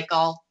is like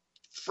all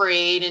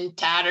frayed and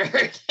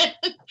tattered.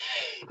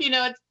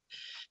 It's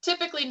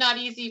typically not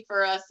easy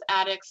for us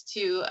addicts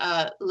to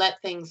let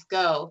things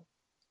go.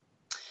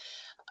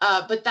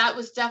 But that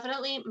was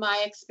definitely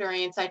my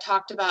experience. I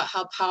talked about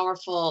how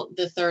powerful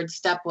the third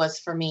step was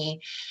for me.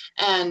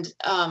 And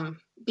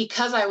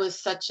because I was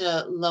such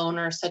a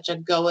loner, such a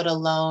go it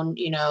alone,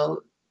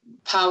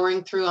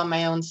 powering through on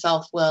my own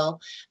self-will,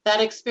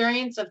 that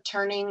experience of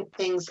turning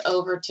things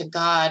over to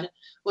God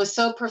was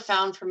so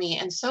profound for me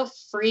and so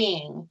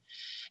freeing.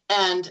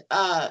 And,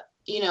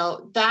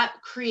 that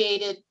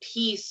created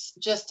peace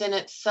just in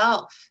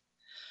itself.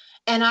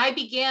 And I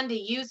began to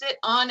use it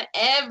on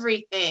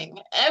everything,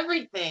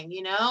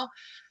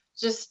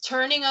 just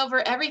turning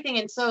over everything.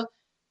 And so,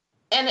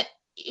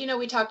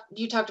 you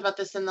talked about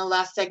this in the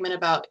last segment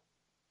about,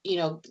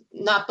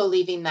 not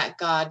believing that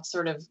God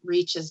sort of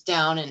reaches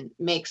down and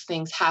makes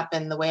things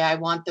happen the way I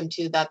want them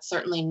to. That's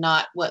certainly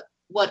not what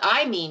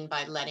I mean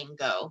by letting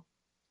go.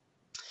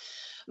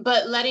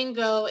 But letting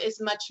go is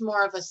much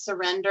more of a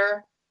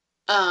surrender,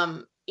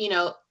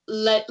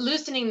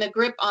 loosening the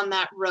grip on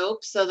that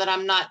rope so that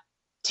I'm not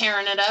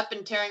tearing it up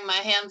and tearing my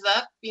hands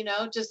up,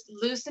 just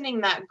loosening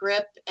that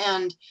grip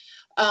and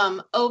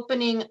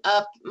opening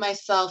up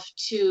myself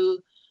to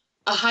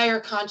a higher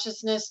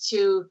consciousness,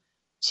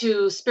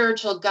 to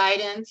spiritual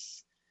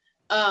guidance,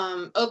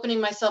 opening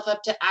myself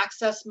up to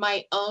access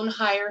my own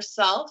higher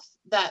self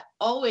that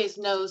always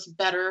knows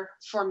better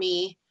for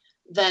me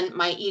than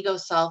my ego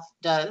self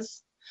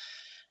does.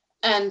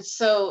 And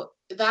so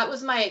that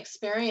was my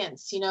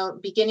experience,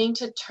 beginning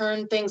to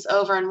turn things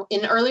over. And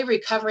in early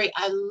recovery,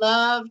 I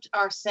loved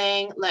our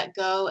saying, let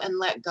go and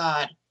let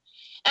God.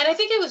 And I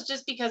think it was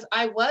just because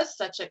I was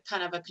such a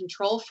kind of a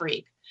control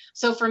freak.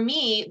 So for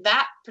me,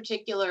 that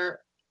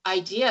particular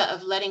idea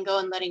of letting go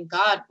and letting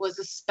God was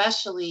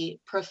especially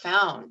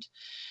profound,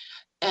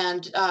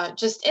 and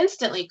just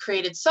instantly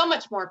created so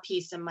much more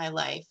peace in my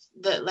life.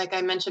 That, like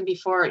I mentioned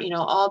before,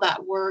 all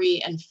that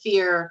worry and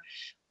fear,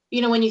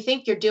 when you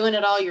think you're doing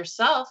it all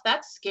yourself,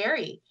 that's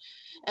scary.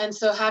 And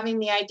so having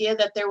the idea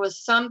that there was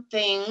some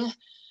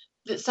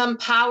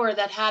power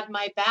that had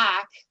my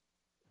back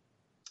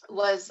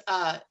was,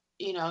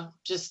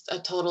 just a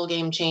total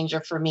game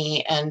changer for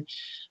me. And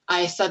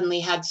I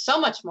suddenly had so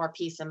much more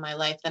peace in my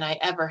life than I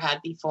ever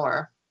had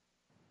before.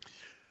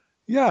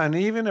 Yeah, and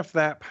even if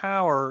that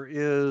power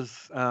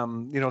is,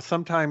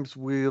 sometimes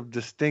we'll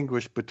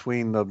distinguish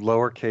between the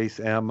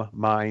lowercase m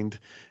mind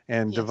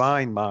and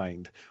divine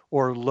mind,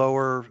 or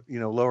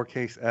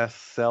lowercase s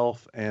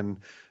self and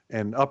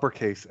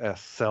uppercase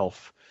s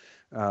self.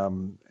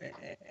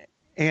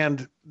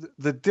 And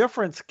the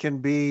difference can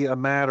be a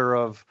matter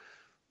of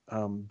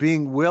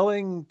being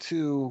willing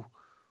to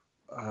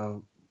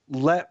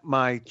let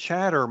my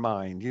chatter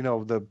mind,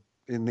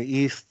 in the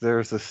East,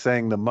 there's a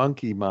saying, the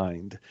monkey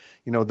mind,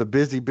 the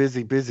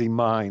busy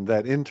mind,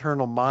 that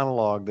internal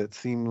monologue that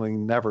seemingly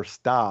never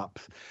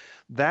stops.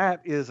 That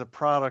is a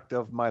product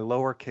of my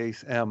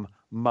lowercase m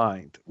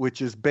mind,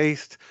 which is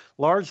based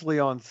largely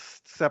on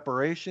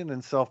separation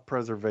and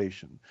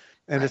self-preservation.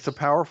 And It's a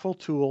powerful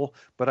tool,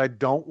 but I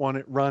don't want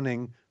it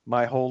running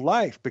my whole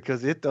life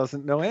because it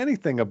doesn't know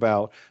anything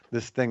about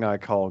this thing I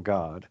call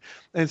God.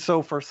 And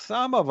so for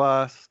some of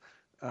us,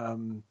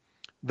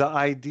 the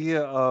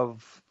idea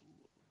of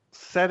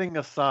setting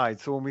aside,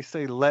 so when we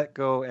say let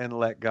go and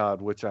let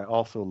God, which I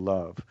also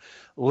love,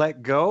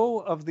 let go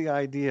of the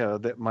idea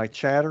that my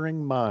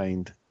chattering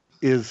mind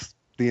is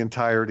the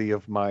entirety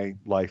of my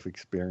life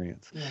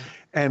experience. Yeah.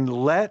 And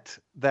let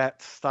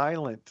that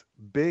silent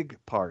big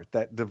part,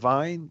 that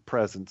divine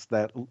presence,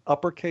 that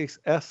uppercase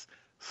S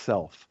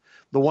self,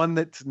 the one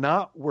that's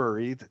not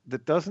worried,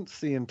 that doesn't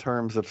see in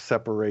terms of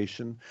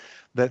separation,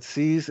 that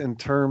sees in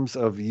terms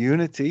of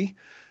unity,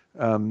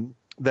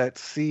 that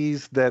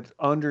sees that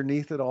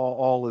underneath it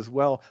all is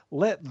well,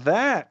 let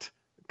that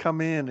come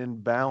in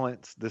and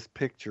balance this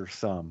picture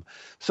some.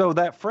 So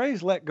that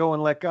phrase, let go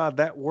and let God,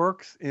 that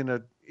works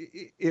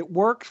it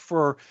works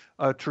for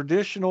a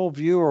traditional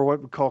view, or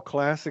what we call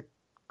classical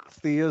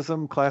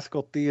theism,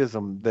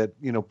 that,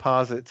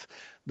 posits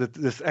that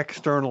this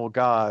external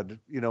God,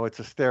 it's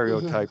a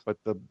stereotype, but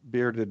the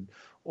bearded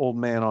old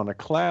man on a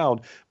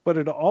cloud. But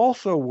it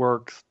also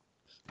works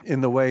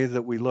in the way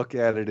that we look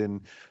at it in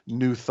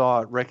New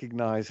Thought,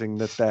 recognizing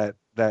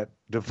that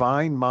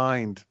divine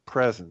mind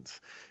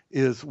presence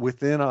is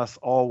within us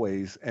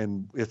always,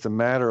 and it's a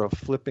matter of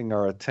flipping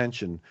our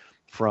attention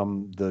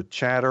from the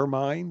chatter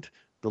mind,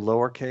 the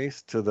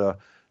lowercase, to the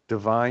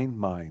divine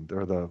mind,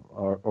 or the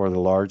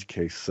large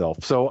case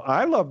self. So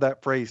I love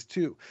that phrase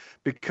too,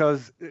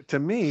 because to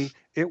me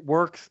it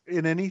works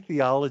in any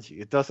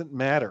theology. It doesn't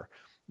matter,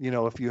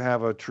 if you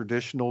have a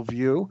traditional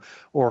view,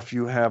 or if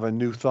you have a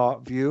New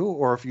Thought view,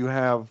 or if you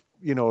have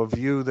a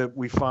view that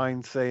we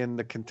find, say, in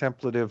the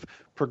contemplative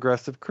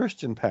progressive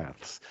Christian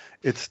paths,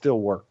 it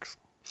still works.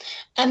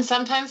 And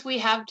sometimes we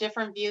have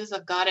different views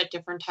of God at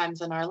different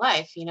times in our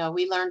life.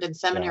 We learned in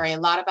seminary a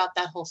lot about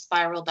that whole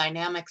spiral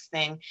dynamics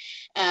thing.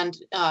 And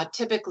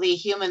typically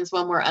humans,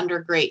 when we're under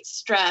great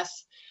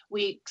stress,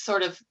 we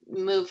sort of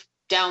move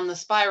down the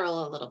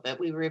spiral a little bit.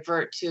 We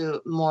revert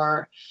to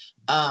more,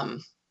 I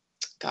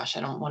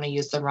don't want to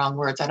use the wrong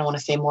words. I don't want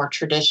to say more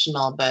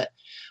traditional, but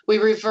let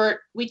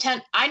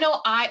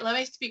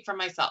me speak for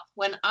myself.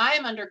 When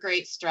I'm under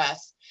great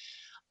stress,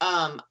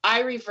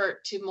 I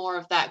revert to more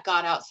of that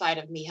God outside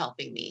of me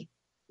helping me,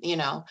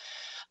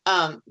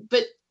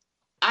 but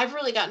I've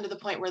really gotten to the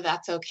point where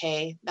that's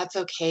okay. That's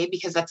okay,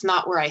 because that's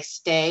not where I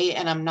stay,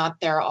 and I'm not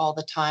there all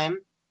the time.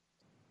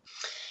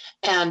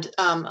 And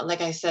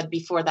like I said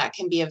before, that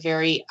can be a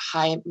very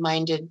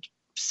high-minded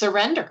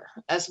surrender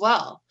as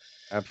well.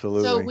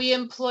 Absolutely. So we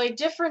employ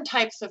different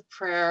types of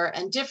prayer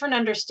and different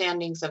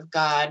understandings of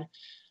God.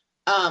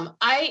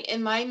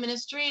 In my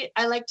ministry,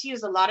 I like to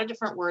use a lot of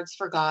different words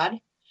for God,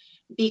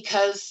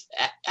 because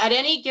at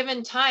any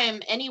given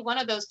time, any one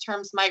of those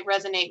terms might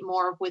resonate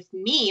more with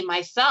me,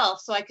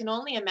 myself. So I can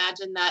only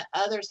imagine that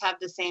others have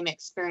the same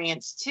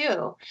experience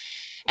too.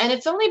 And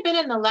it's only been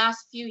in the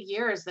last few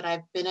years that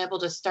I've been able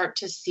to start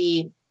to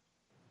see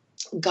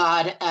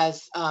God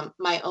as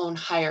my own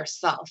higher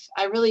self.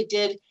 I really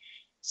did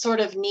sort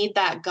of need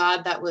that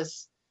God that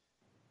was,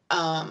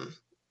 I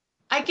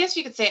guess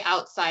you could say,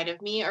 outside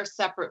of me or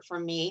separate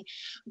from me.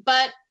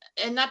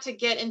 And not to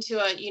get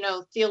into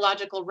a,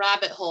 theological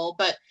rabbit hole,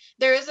 but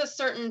there is a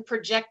certain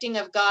projecting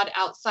of God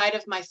outside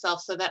of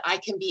myself so that I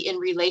can be in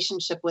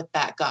relationship with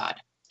that God.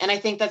 And I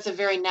think that's a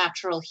very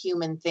natural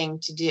human thing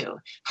to do.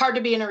 Hard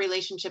to be in a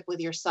relationship with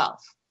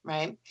yourself,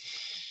 right?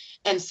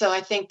 And so I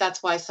think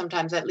that's why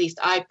sometimes, at least,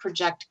 I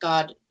project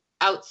God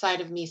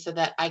outside of me so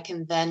that I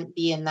can then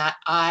be in that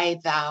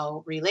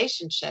I-thou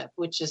relationship,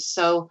 which is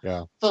so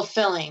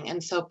fulfilling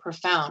and so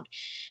profound.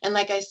 And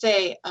like I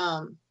say,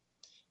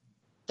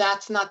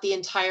 that's not the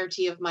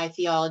entirety of my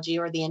theology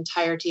or the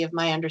entirety of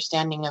my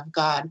understanding of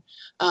God,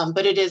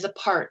 but it is a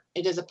part.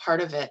 It is a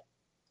part of it.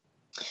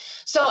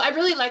 So I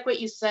really like what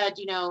you said,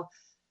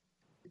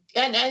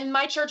 and in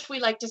my church, we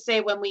like to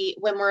say when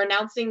we're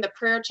announcing the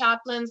prayer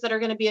chaplains that are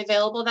going to be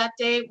available that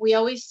day, we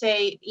always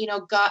say,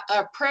 God,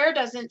 prayer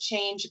doesn't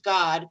change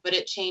God, but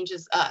it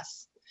changes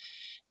us.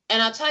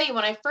 And I'll tell you,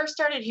 when I first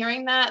started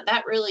hearing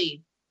that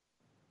really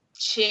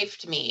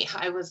chafed me.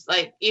 I was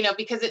like,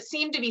 because it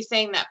seemed to be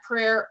saying that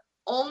prayer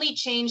only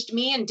changed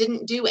me and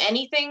didn't do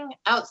anything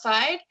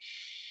outside.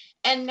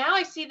 And now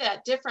I see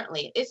that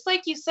differently. It's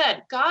like you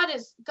said, God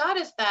is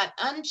that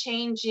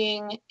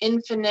unchanging,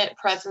 infinite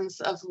presence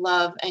of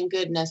love and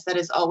goodness that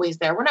is always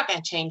there. We're not going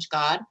to change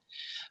God.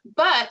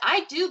 But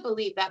I do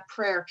believe that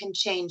prayer can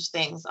change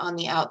things on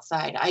the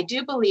outside. I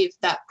do believe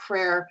that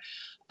prayer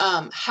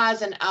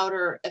has an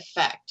outer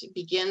effect. It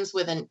begins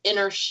with an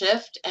inner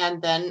shift, and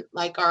then,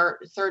 like our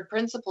third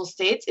principle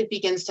states, it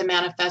begins to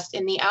manifest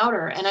in the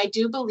outer. And I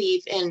do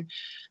believe in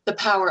the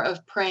power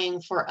of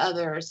praying for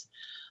others.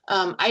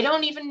 I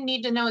don't even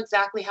need to know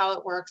exactly how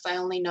it works. I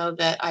only know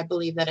that I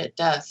believe that it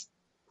does.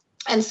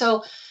 And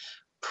so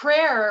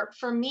prayer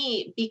for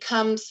me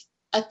becomes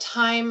a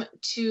time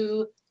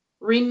to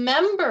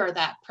remember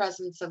that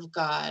presence of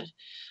God.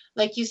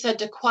 Like you said,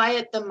 to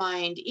quiet the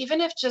mind, even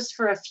if just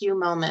for a few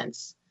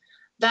moments.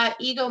 That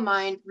ego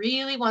mind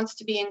really wants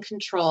to be in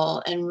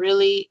control and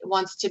really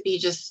wants to be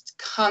just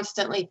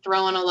constantly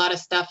throwing a lot of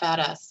stuff at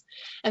us.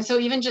 And so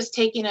even just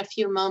taking a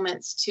few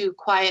moments to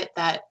quiet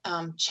that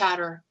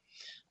chatter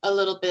a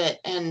little bit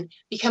and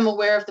become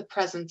aware of the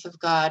presence of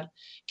God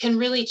can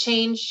really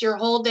change your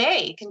whole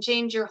day, can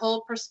change your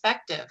whole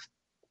perspective.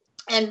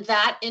 And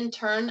that in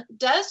turn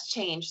does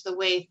change the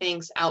way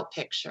things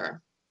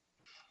outpicture.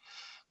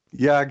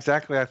 Yeah,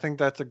 exactly. I think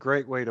that's a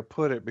great way to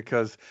put it,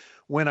 because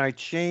when I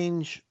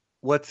change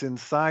what's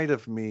inside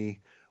of me,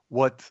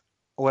 what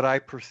what I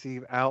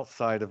perceive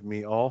outside of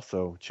me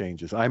also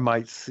changes. I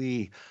might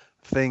see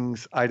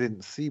things I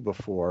didn't see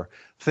before.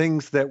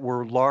 Things that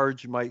were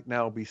large might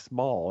now be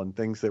small, and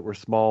things that were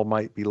small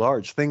might be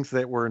large. Things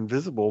that were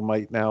invisible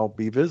might now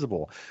be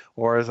visible.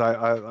 Or as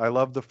I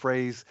love the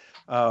phrase,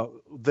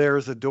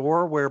 there's a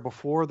door where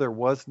before there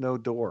was no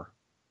door.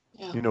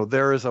 Yeah. You know,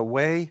 there is a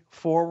way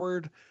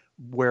forward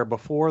where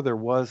before there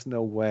was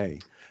no way,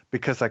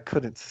 because I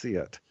couldn't see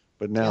it.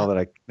 But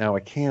Yeah. now I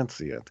can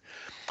see it.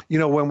 You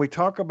know, when we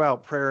talk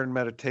about prayer and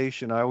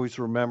meditation, I always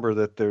remember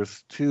that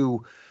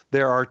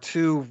there are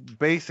two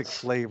basic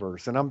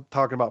flavors, and I'm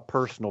talking about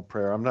personal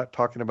prayer. I'm not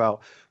talking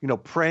about,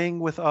 praying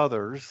with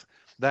others.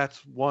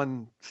 That's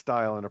one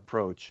style and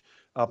approach.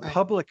 Right.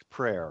 Public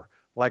prayer,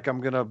 like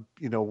I'm gonna,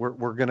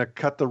 we're gonna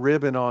cut the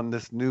ribbon on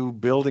this new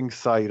building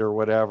site or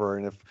whatever,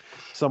 and if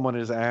someone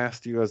has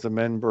asked you as a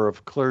member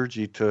of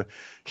clergy to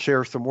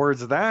share some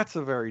words, that's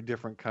a very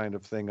different kind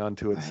of thing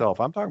unto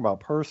itself. I'm talking about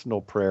personal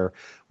prayer,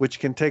 which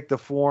can take the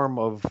form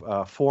of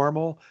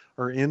formal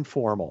or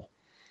informal,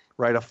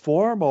 right? A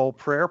formal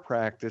prayer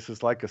practice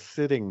is like a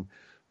sitting,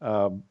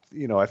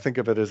 I think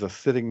of it as a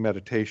sitting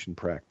meditation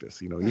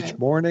practice. Each Right.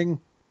 morning,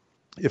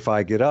 if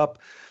I get up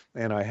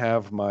and I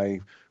have my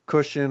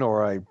cushion,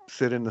 or I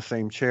sit in the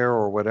same chair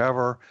or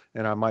whatever,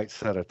 and I might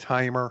set a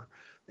timer,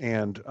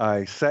 and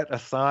I set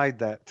aside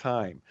that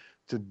time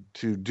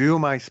to do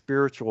my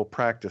spiritual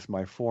practice,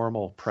 my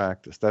formal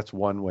practice. That's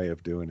one way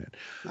of doing it.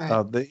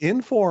 Right. The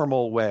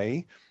informal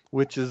way,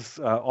 which is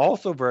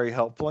also very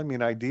helpful. I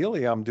mean,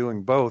 ideally, I'm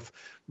doing both.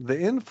 The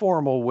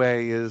informal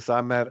way is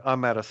I'm at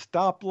a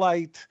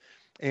stoplight,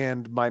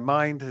 and my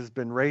mind has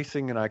been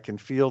racing, and I can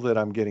feel that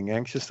I'm getting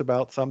anxious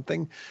about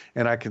something,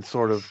 and I can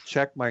sort of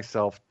check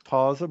myself,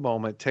 pause a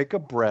moment, take a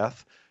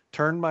breath,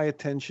 turn my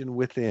attention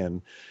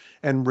within,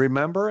 and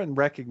remember and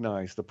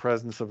recognize the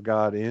presence of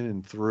God in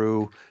and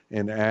through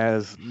and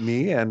as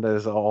me and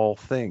as all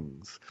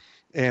things.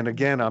 And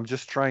again, I'm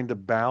just trying to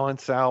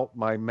balance out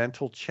my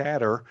mental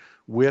chatter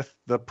with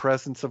the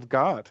presence of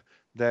God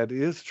that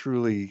is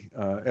truly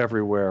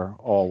everywhere,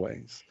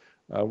 always.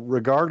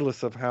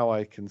 Regardless of how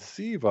I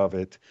conceive of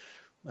it,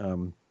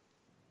 um,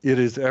 it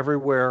is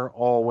everywhere,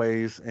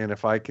 always. And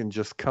if I can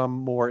just come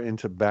more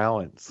into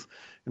balance.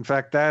 In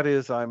fact,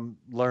 I'm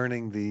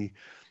learning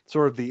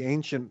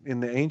in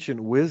the ancient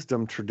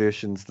wisdom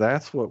traditions,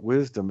 that's what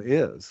wisdom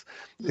is.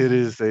 Mm-hmm. It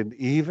is an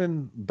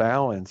even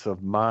balance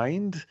of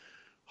mind,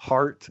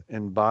 heart,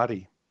 and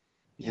body.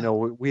 Yeah.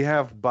 We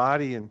have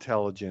body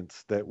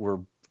intelligence that we're,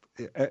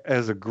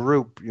 as a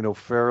group,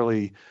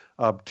 fairly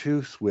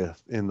obtuse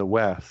with in the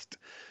West.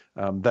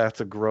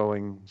 That's a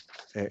growing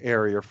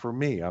area for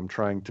me. I'm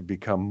trying to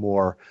become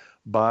more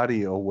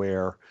body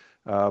aware.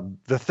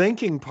 The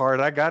thinking part,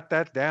 I got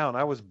that down.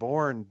 I was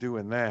born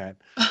doing that.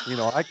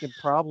 I can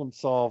problem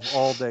solve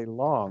all day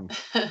long.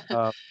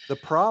 The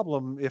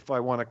problem, if I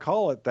want to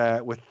call it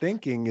that, with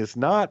thinking is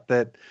not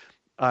that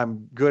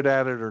I'm good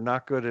at it or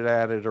not good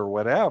at it or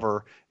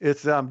whatever.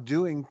 It's that I'm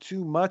doing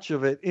too much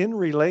of it in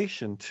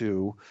relation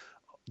to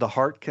the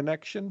heart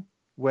connection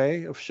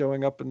way of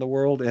showing up in the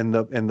world, and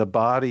the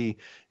body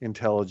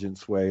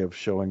intelligence way of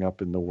showing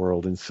up in the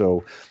world. And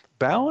so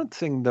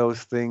balancing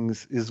those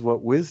things is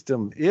what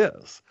wisdom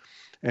is.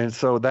 And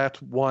so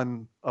that's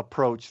one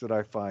approach that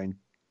I find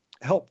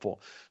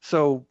helpful.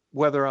 So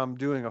whether I'm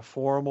doing a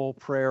formal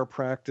prayer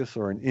practice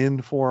or an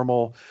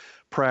informal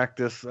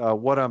practice,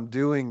 what I'm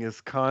doing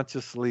is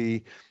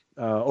consciously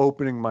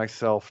opening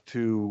myself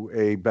to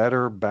a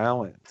better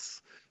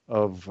balance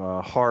of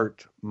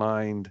heart,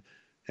 mind,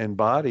 and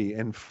body.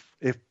 And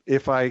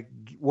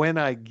when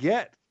I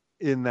get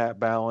in that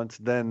balance,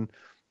 then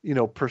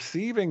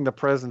perceiving the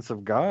presence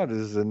of God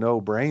is a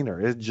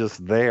no-brainer. It's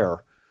just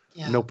there.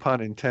 Yeah. No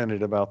pun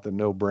intended about the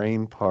no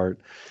brain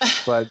part.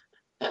 But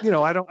I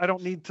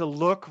don't need to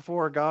look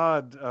for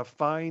God,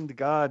 find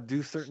God,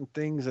 do certain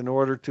things in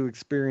order to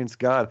experience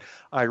God.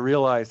 I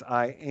realize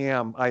I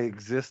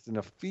exist in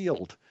a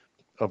field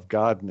of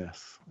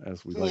Godness,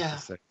 as we like to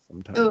say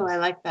sometimes. Oh, I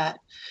like that.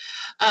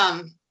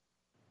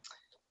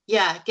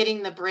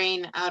 Getting the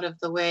brain out of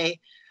the way.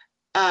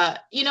 The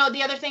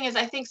other thing is,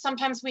 I think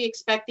sometimes we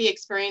expect the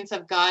experience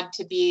of God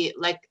to be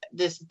like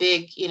this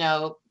big,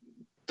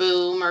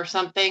 boom or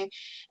something.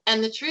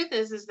 And the truth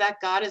is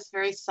that God is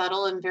very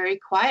subtle and very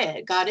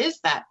quiet. God is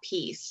that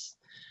peace.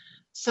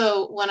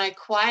 So when I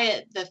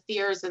quiet the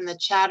fears and the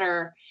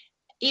chatter,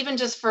 even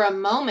just for a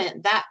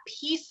moment, that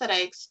peace that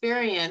I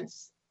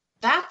experience,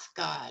 that's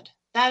God.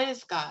 That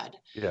is God.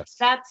 Yes.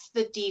 That's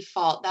the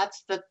default.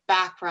 That's the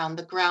background,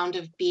 the ground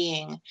of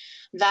being.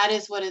 That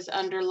is what is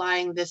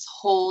underlying this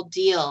whole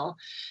deal.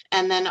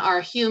 And then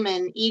our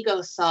human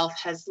ego self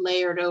has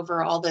layered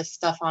over all this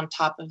stuff on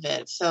top of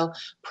it. So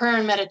prayer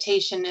and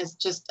meditation is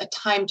just a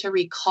time to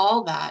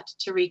recall that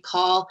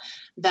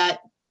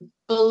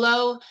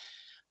below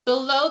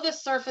the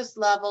surface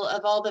level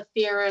of all the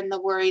fear and the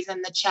worries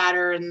and the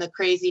chatter and the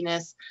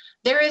craziness,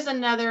 there is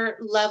another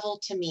level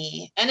to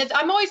me. And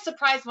I'm always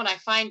surprised when I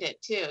find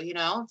it too,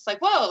 it's like,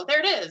 whoa,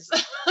 there it is.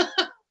 There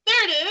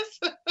it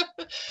is.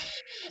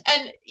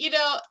 And,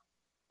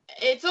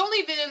 it's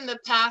only been in the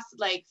past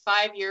like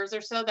 5 years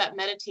or so that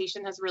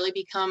meditation has really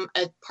become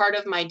a part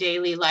of my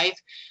daily life.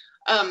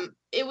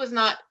 It was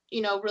not,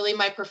 really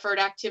my preferred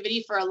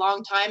activity for a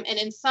long time. And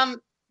in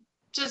some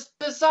just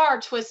bizarre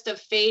twist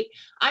of fate,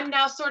 I'm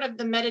now sort of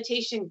the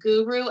meditation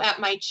guru at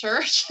my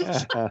church.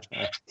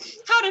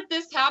 How did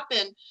this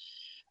happen?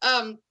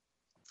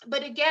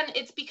 But again,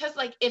 it's because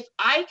like, if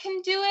I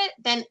can do it,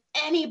 then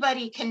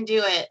anybody can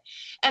do it.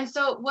 And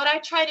so what I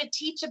try to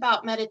teach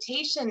about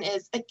meditation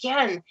is,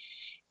 again,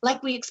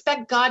 like we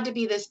expect God to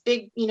be this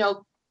big,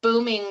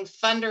 booming,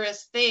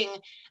 thunderous thing.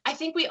 I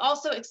think we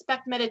also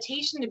expect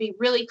meditation to be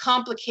really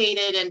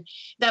complicated and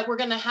that we're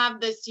going to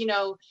have this,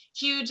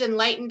 huge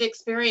enlightened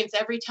experience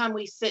every time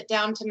we sit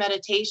down to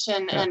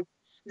meditation. Yeah. And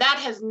that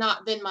has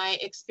not been my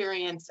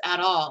experience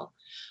at all.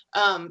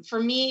 For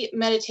me,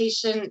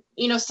 meditation,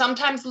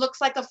 sometimes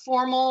looks like a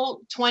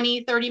formal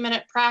 20,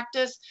 30-minute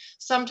practice.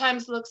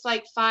 Sometimes looks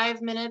like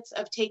 5 minutes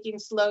of taking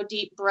slow,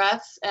 deep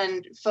breaths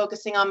and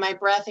focusing on my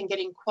breath and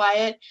getting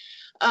quiet.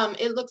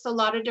 It looks a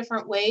lot of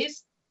different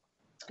ways.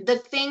 The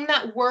thing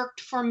that worked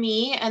for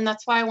me, and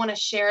that's why I want to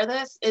share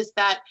this, is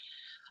that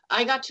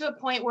I got to a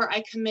point where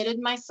I committed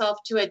myself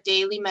to a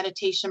daily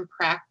meditation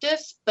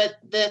practice. But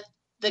the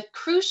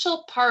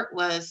crucial part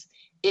was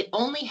it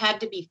only had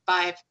to be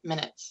 5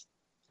 minutes.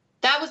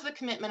 That was the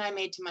commitment I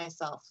made to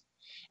myself.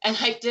 And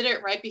I did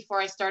it right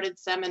before I started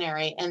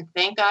seminary. And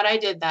thank God I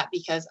did that,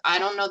 because I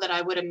don't know that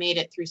I would have made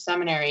it through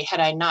seminary had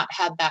I not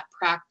had that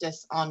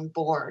practice on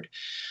board.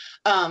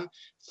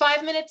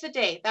 5 minutes a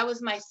day, that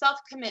was my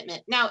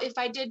self-commitment. Now, if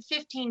I did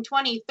 15,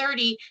 20,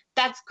 30,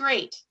 that's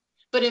great.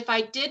 But if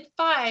I did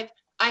 5,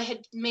 I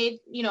had made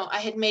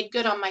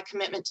good on my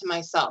commitment to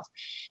myself.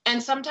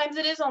 And sometimes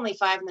it is only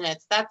 5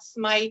 minutes. That's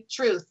my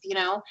truth,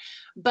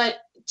 But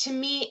to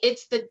me,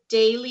 it's the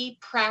daily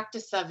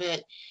practice of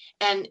it.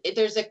 And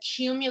there's a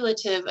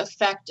cumulative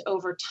effect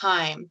over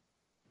time.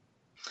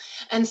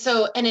 And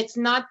it's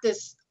not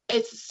this,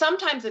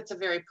 sometimes it's a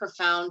very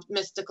profound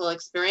mystical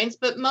experience,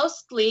 but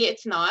mostly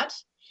it's not.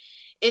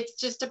 It's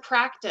just a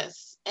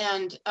practice.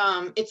 And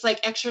it's like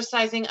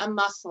exercising a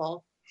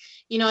muscle.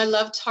 I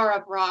love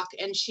Tara Brach,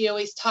 and she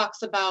always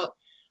talks about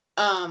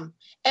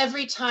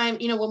every time,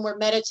 when we're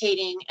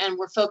meditating and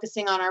we're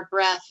focusing on our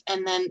breath,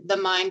 and then the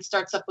mind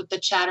starts up with the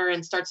chatter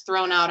and starts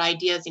throwing out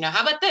ideas,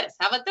 how about this?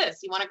 How about this?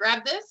 You want to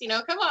grab this?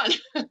 Come on.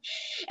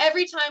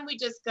 Every time we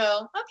just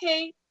go,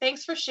 okay,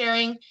 thanks for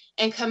sharing,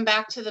 and come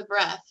back to the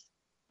breath,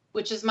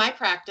 which is my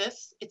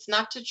practice. It's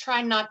not to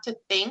try not to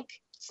think.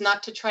 It's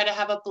not to try to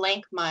have a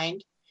blank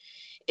mind.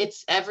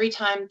 It's every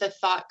time the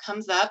thought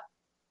comes up,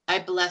 I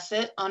bless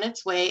it on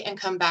its way and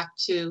come back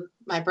to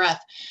my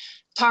breath.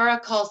 Tara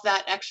calls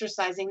that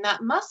exercising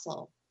that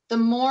muscle. The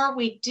more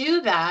we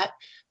do that,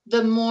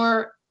 the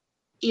more,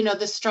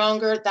 the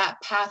stronger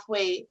that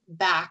pathway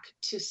back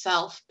to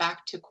self,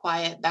 back to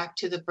quiet, back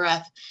to the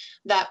breath,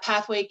 that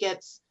pathway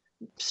gets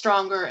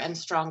stronger and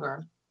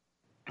stronger.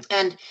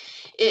 And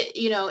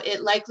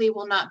it likely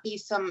will not be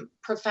some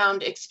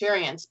profound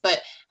experience,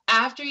 but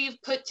after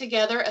you've put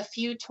together a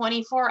few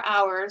 24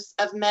 hours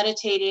of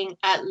meditating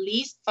at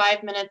least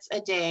 5 minutes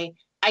a day,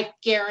 I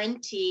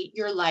guarantee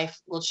your life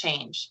will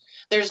change.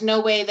 There's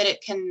no way that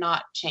it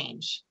cannot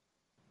change.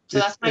 So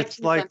that's my 2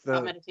 cents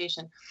about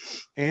meditation.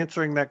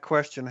 Answering that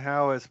question,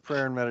 how has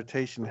prayer and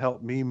meditation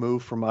helped me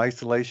move from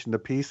isolation to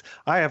peace?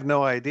 I have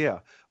no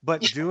idea,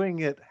 but doing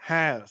it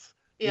has.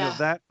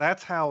 Yeah.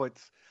 That's how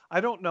it's. I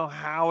don't know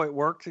how it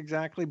works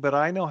exactly, but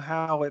I know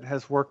how it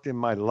has worked in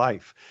my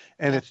life.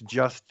 And it's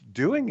just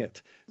doing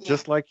it. Yeah.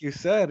 Just like you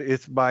said,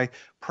 it's by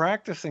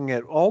practicing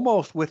it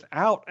almost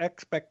without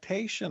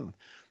expectation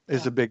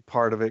is a big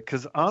part of it.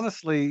 Because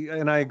honestly,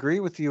 and I agree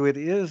with you, it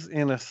is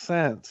in a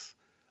sense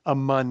a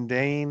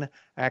mundane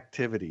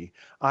activity.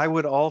 I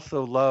would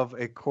also love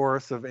a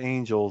chorus of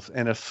angels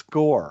and a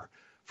score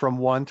from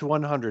 1 to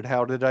 100.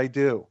 How did I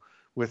do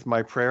with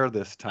my prayer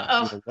this time?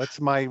 Oh.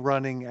 What's my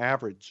running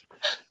average?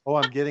 Oh,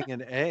 I'm getting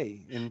an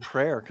A in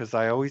prayer because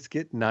I always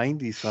get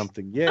 90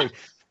 something. Yay.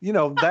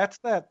 That's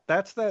that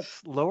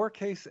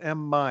lowercase m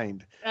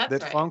mind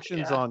that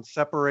functions on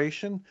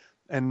separation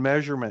and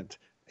measurement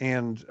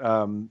and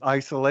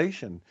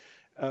isolation.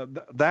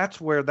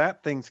 That's where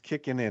that thing's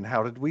kicking in.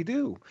 How did we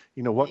do?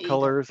 What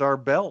color is our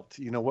belt?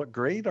 What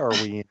grade are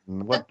we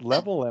in? What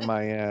level am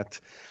I at?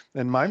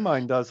 And my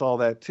mind does all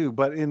that too.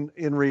 But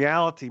in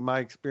reality, my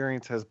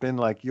experience has been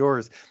like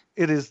yours.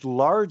 It is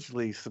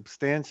largely,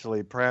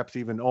 substantially, perhaps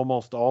even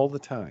almost all the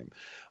time.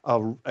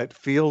 It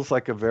feels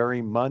like a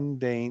very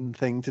mundane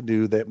thing to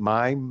do that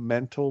my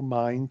mental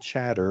mind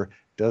chatter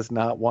does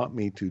not want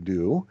me to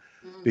do,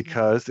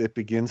 because it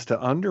begins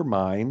to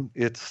undermine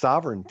its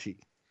sovereignty.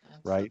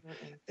 Right.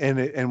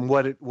 And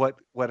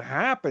what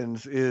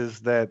happens is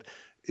that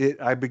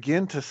I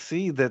begin to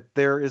see that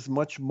there is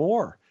much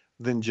more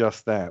than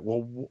just that.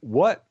 Well,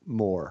 what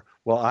more?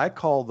 Well, I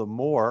call the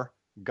more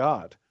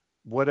God,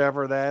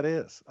 whatever that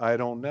is. I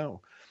don't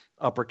know.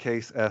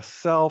 uppercase S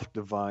self,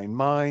 divine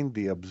mind,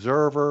 the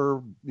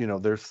observer.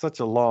 There's such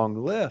a long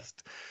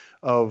list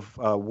of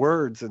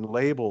words and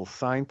labels,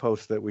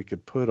 signposts that we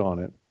could put on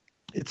it.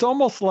 It's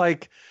almost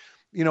like,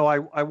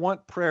 I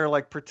want prayer,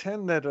 like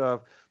pretend that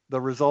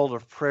the result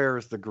of prayer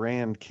is the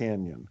Grand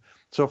Canyon.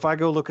 So if I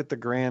go look at the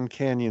Grand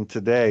Canyon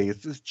today,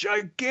 it's this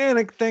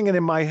gigantic thing. And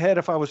in my head,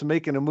 if I was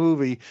making a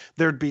movie,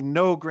 there'd be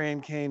no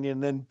Grand Canyon.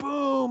 Then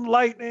boom,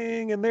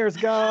 lightning, and there's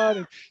God,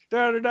 and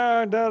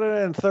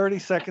da-da-da, and 30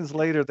 seconds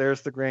later,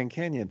 there's the Grand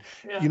Canyon.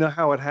 Yeah. You know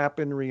how it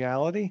happened in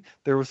reality?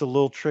 There was a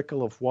little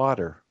trickle of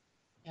water.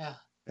 Yeah.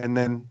 And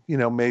then,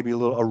 maybe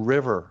a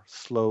river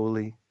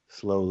slowly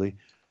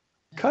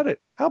cut it.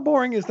 How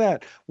boring is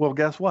that? Well,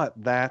 guess what?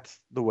 That's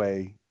the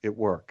way it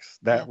works.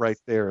 That right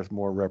there is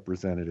more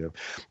representative.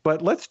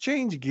 But let's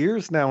change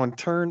gears now and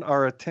turn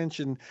our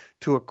attention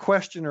to a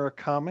question or a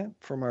comment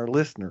from our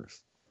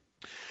listeners.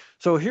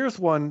 So here's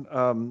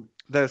one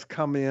that's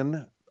come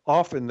in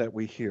often that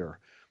we hear.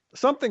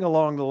 Something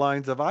along the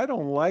lines of, I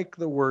don't like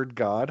the word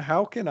God.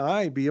 How can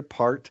I be a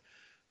part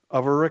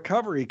of a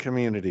recovery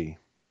community?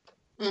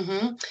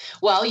 Mm-hmm.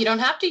 Well, you don't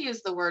have to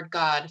use the word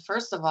God,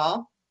 first of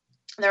all.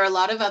 There are a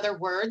lot of other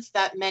words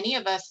that many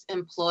of us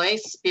employ: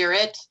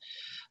 spirit,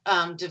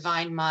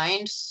 divine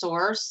mind,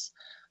 source,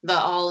 the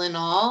all in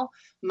all,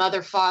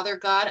 mother, father,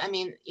 God. I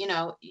mean,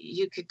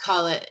 you could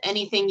call it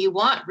anything you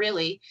want,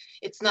 really.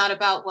 It's not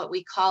about what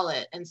we call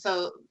it. And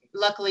so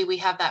luckily we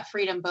have that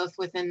freedom both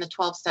within the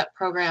 12-step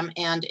program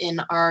and in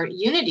our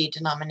Unity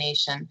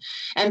denomination.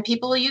 And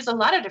people use a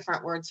lot of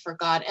different words for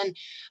God. And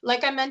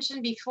like I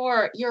mentioned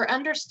before, your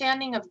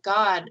understanding of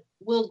God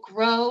will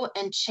grow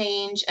and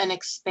change and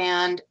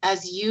expand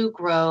as you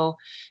grow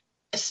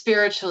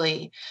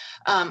spiritually.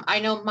 I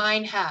know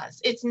mine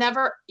has.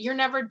 You're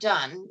never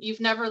done.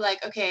 You've never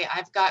okay,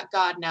 I've got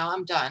God now,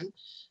 I'm done.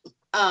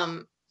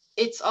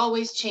 It's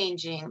always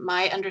changing.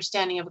 My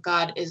understanding of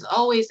God is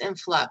always in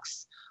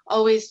flux,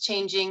 always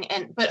changing,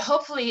 but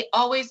hopefully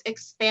always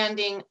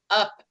expanding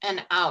up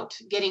and out,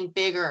 getting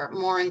bigger,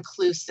 more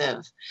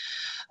inclusive.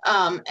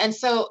 And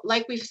so,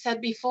 like we've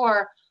said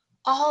before,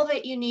 all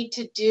that you need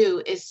to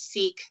do is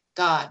seek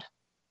God.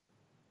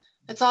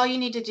 That's all you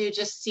need to do.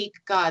 Just seek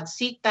God,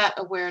 seek that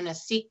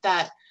awareness, seek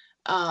that,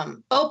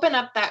 open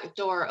up that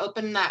door,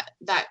 open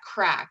that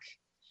crack.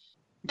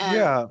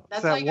 And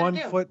that's that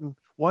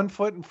one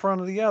foot in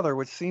front of the other,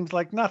 which seems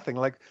like nothing.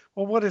 Like,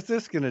 well, what is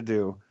this going to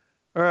do?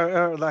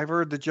 Or I've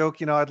heard the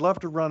joke, I'd love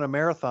to run a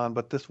marathon,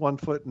 but this 1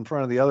 foot in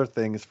front of the other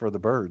thing is for the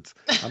birds.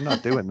 I'm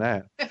not doing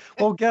that.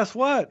 Well, guess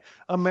what?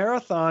 A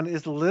marathon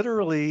is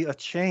literally a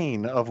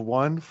chain of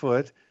 1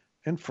 foot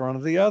in front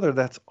of the other.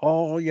 That's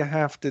all you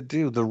have to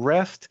do. The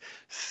rest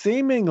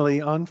seemingly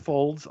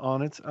unfolds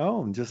on its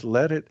own. Just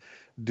let it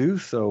do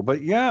so. But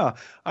if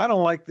I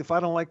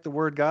don't like the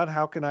word God,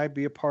 how can I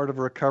be a part of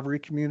a recovery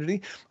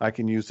community? I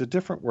can use a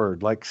different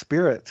word like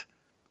spirit.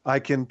 I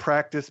can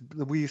practice.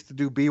 We used to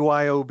do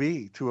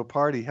BYOB to a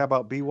party. How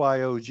about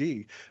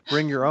BYOG?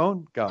 Bring your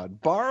own God.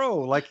 Borrow,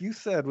 like you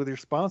said with your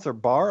sponsor,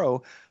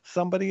 borrow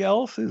somebody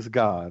else's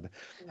God.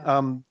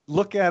 Yeah.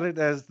 Look at it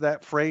as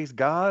that phrase,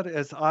 God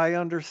as I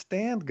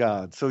understand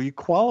God. So you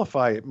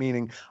qualify it,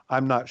 meaning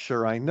I'm not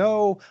sure I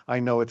know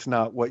it's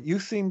not what you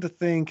seem to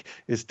think.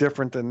 It's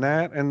different than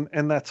that.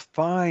 And that's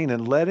fine.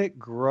 And let it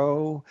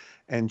grow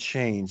and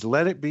change.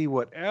 Let it be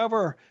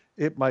whatever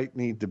it might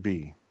need to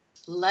be.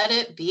 Let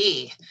it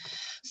be.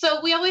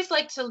 So we always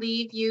like to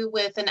leave you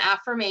with an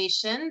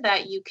affirmation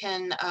that you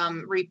can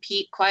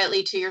repeat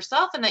quietly to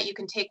yourself and that you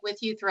can take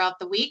with you throughout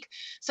the week.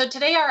 So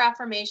today our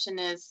affirmation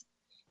is,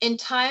 in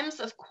times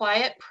of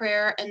quiet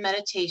prayer and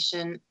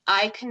meditation,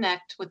 I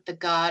connect with the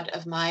God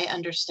of my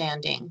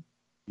understanding.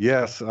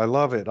 Yes, I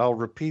love it. I'll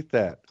repeat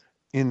that.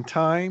 In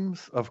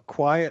times of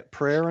quiet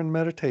prayer and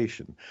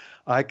meditation,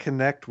 I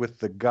connect with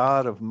the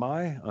God of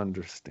my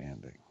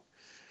understanding.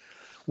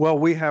 Well,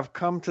 we have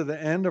come to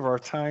the end of our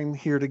time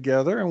here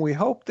together, and we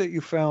hope that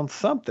you found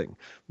something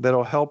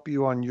that'll help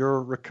you on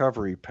your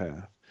recovery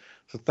path.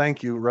 So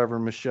thank you,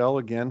 Reverend Michelle,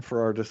 again for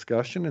our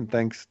discussion, and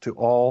thanks to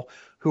all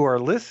who are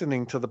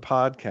listening to the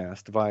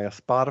podcast via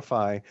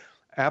Spotify,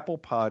 Apple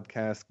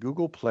Podcasts,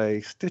 Google Play,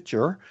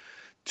 Stitcher,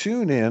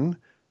 TuneIn.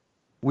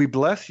 We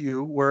bless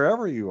you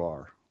wherever you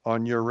are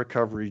on your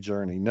recovery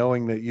journey,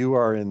 knowing that you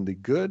are in the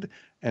good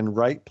and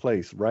right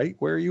place, right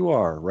where you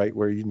are, right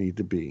where you need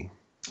to be.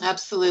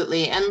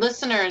 Absolutely. And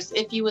listeners,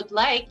 if you would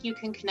like, you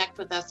can connect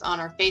with us on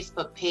our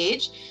Facebook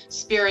page,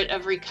 Spirit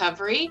of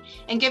Recovery,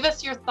 and give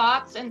us your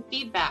thoughts and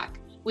feedback.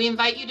 We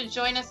invite you to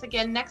join us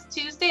again next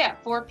Tuesday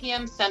at 4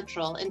 p.m.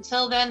 Central.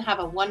 Until then, have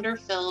a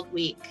wonder-filled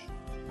week.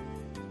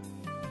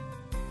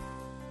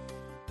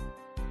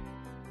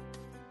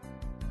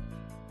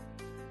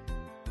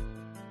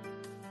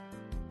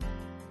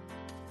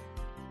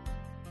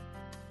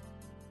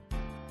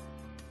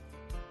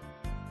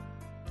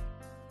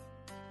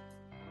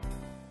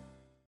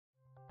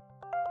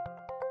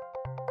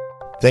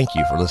 Thank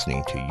you for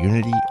listening to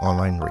Unity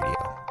Online Radio,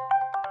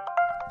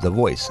 the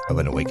voice of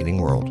an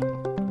awakening world.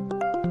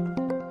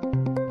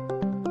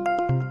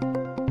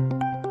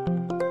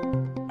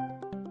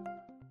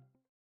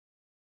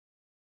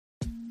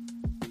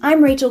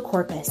 I'm Rachel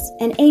Corpus,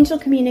 an angel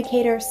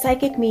communicator,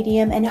 psychic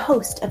medium, and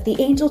host of the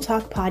Angel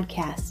Talk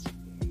podcast.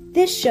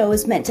 This show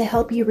is meant to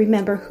help you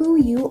remember who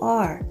you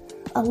are,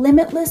 a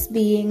limitless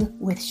being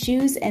with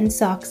shoes and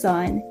socks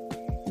on.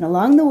 And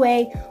along the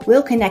way,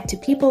 we'll connect to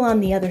people on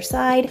the other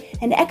side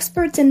and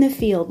experts in the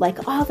field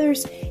like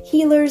authors,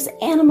 healers,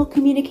 animal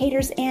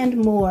communicators, and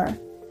more.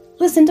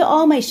 Listen to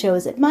all my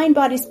shows at Mind,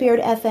 Body, Spirit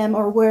FM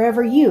or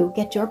wherever you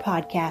get your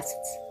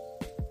podcasts.